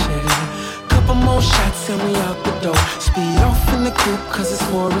curious, yeah. Couple more shots and we out the door. Speed off in the coupe cause it's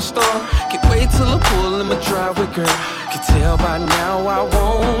more in store. Can't wait till I pull in my driveway, girl. Can tell by now I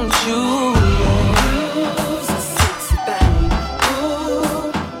want you, yeah. You's a sexy thing.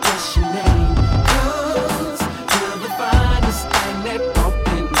 Ooh, what's your name? Cause you're the finest thing that walked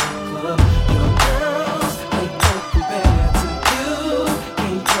in the club. Your girls, they don't compare to you.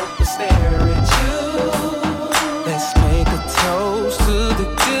 Can't help but stare at you. Let's make a toast to the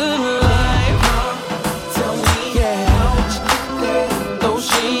good life. Tell me, yeah, how'd you get there in those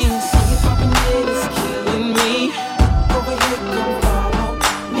jeans? You popping in is killing me. Over here, come follow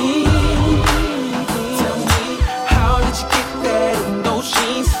me. Tell me, how did you get there in those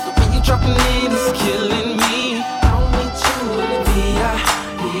jeans? The way you dropping in is killing me. I'll meet you in the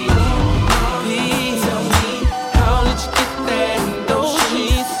VIP. Tell me, how did you get there in those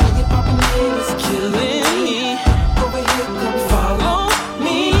jeans? The way you popping in is killing me. Over here, come follow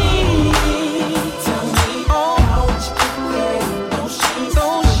me. Tell me, how did you get there in those jeans?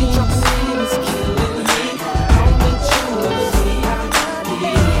 Those jeans dropping in is killing me. I'll meet you in the VIP.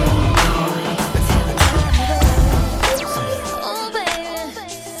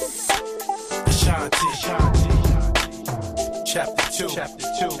 Chapter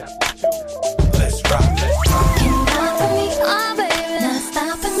 2. Let's rock. Can you rock for me? Oh, baby, not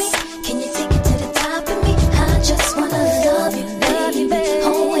stopping me. Can you take it to the top of me? I just wanna love you, baby.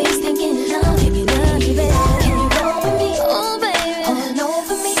 Always thinking of you, baby. Can you roll with me? Oh, baby, all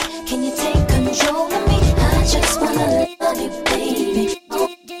over me. Can you take control of me? I just wanna love you, baby.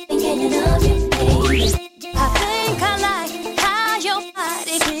 Thinking of you, baby. I think I like how your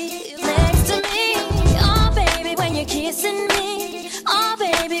body feels next to me. Oh, baby, when you're kissing me. Oh,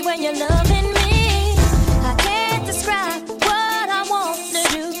 baby, when you're loving me. I can't describe what I want to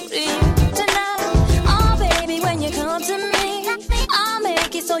do to you tonight. Oh, baby, when you come to me, I'll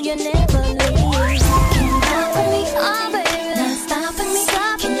make it so you never leave. Can you rock with me? Oh, baby, not stopping me.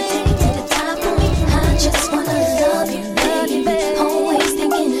 Can you take it to the top of me? I just wanna love you, baby. Always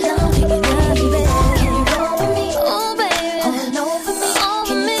thinking of you, baby. Can you roll with me? Oh, baby, all over me.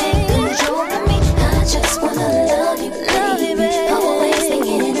 Can you take control of me? I just wanna love you, baby. Always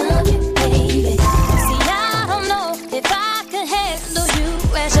thinking of you, baby. See, I don't know if I could handle you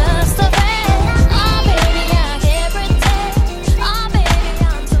as just a friend. Oh, baby, I can't pretend. Oh, baby,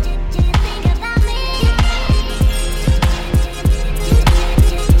 I'm so thinking about me.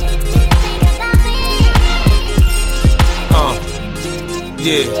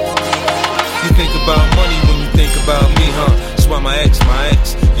 Yeah. You think about money when you think about me, huh? That's why my ex,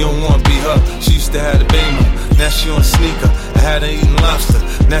 you don't wanna be her. She used to have a Beamer, now she on a sneaker. I had her eating lobster,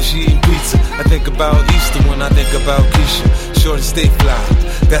 now she eating pizza. I think about Easter when I think about Keisha. Shorty stay fly,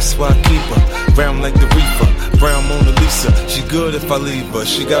 that's why I keep her. Brown like the reefer, brown Mona Lisa. She good if I leave her,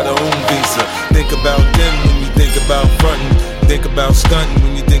 she got her own visa. Think about them when you think about frontin'. Think about stunting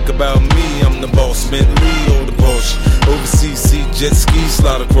when you think about me. I'm the boss, Bentley or the Porsche. Overseas, see jet skis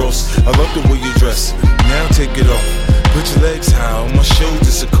slide across. I love the way you dress, now take it off. Put your legs high on my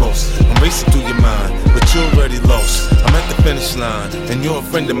shoulders, of course. I'm racing through your mind, but you're already lost. I'm at the finish line, and you're a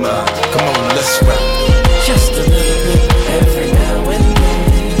friend of mine. Come on, let's ride. Just a little bit every now and then.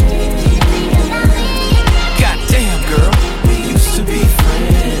 Goddamn, girl, we used to be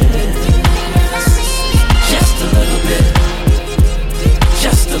friends. Just a little bit.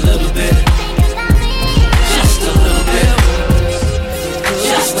 Just a little bit. Just a little bit.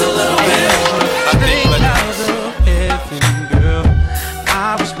 Just a little bit. I think heaven, girl,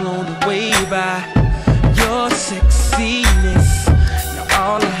 I was blown away by your sexiness. Now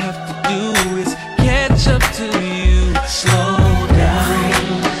all I have to do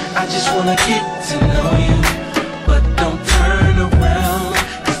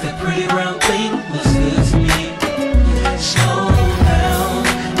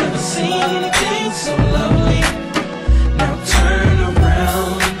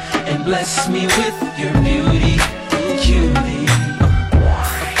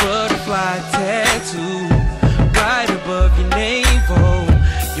that tattoo right above your navel.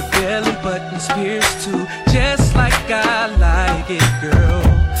 Your belly button's pierced too, just like I like it, girl.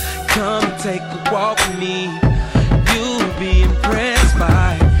 Come take a walk with me. You'll be impressed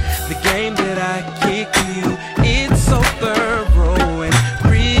by the game that I kick to you. It's so thorough and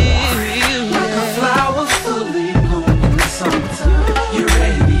real. Like a flower fully blooming in the summertime. You're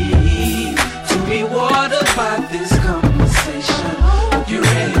ready to be watered by this conversation. You're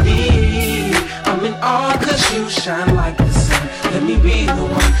ready. I'm in awe 'cause you shine like the sun. Let me be the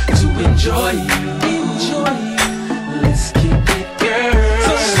one to enjoy you. Let's kick it, girl.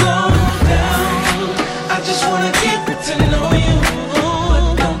 So slow down. I just wanna get to know you.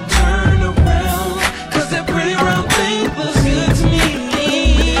 But don't turn around, 'cause that pretty round thing looks good to me.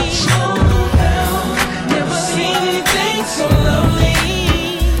 Slow down. Never seen anything so lovely.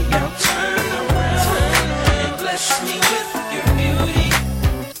 Now turn around and bless me with your beauty.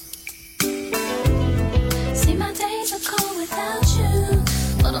 See, my days are cold without you,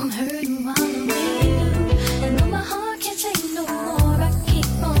 but I'm hurting while I'm with you. And though my heart can't take no more, I keep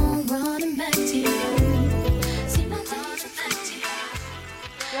on running back to you. See, my days are back to you.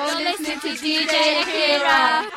 You're listening to DJ Akira.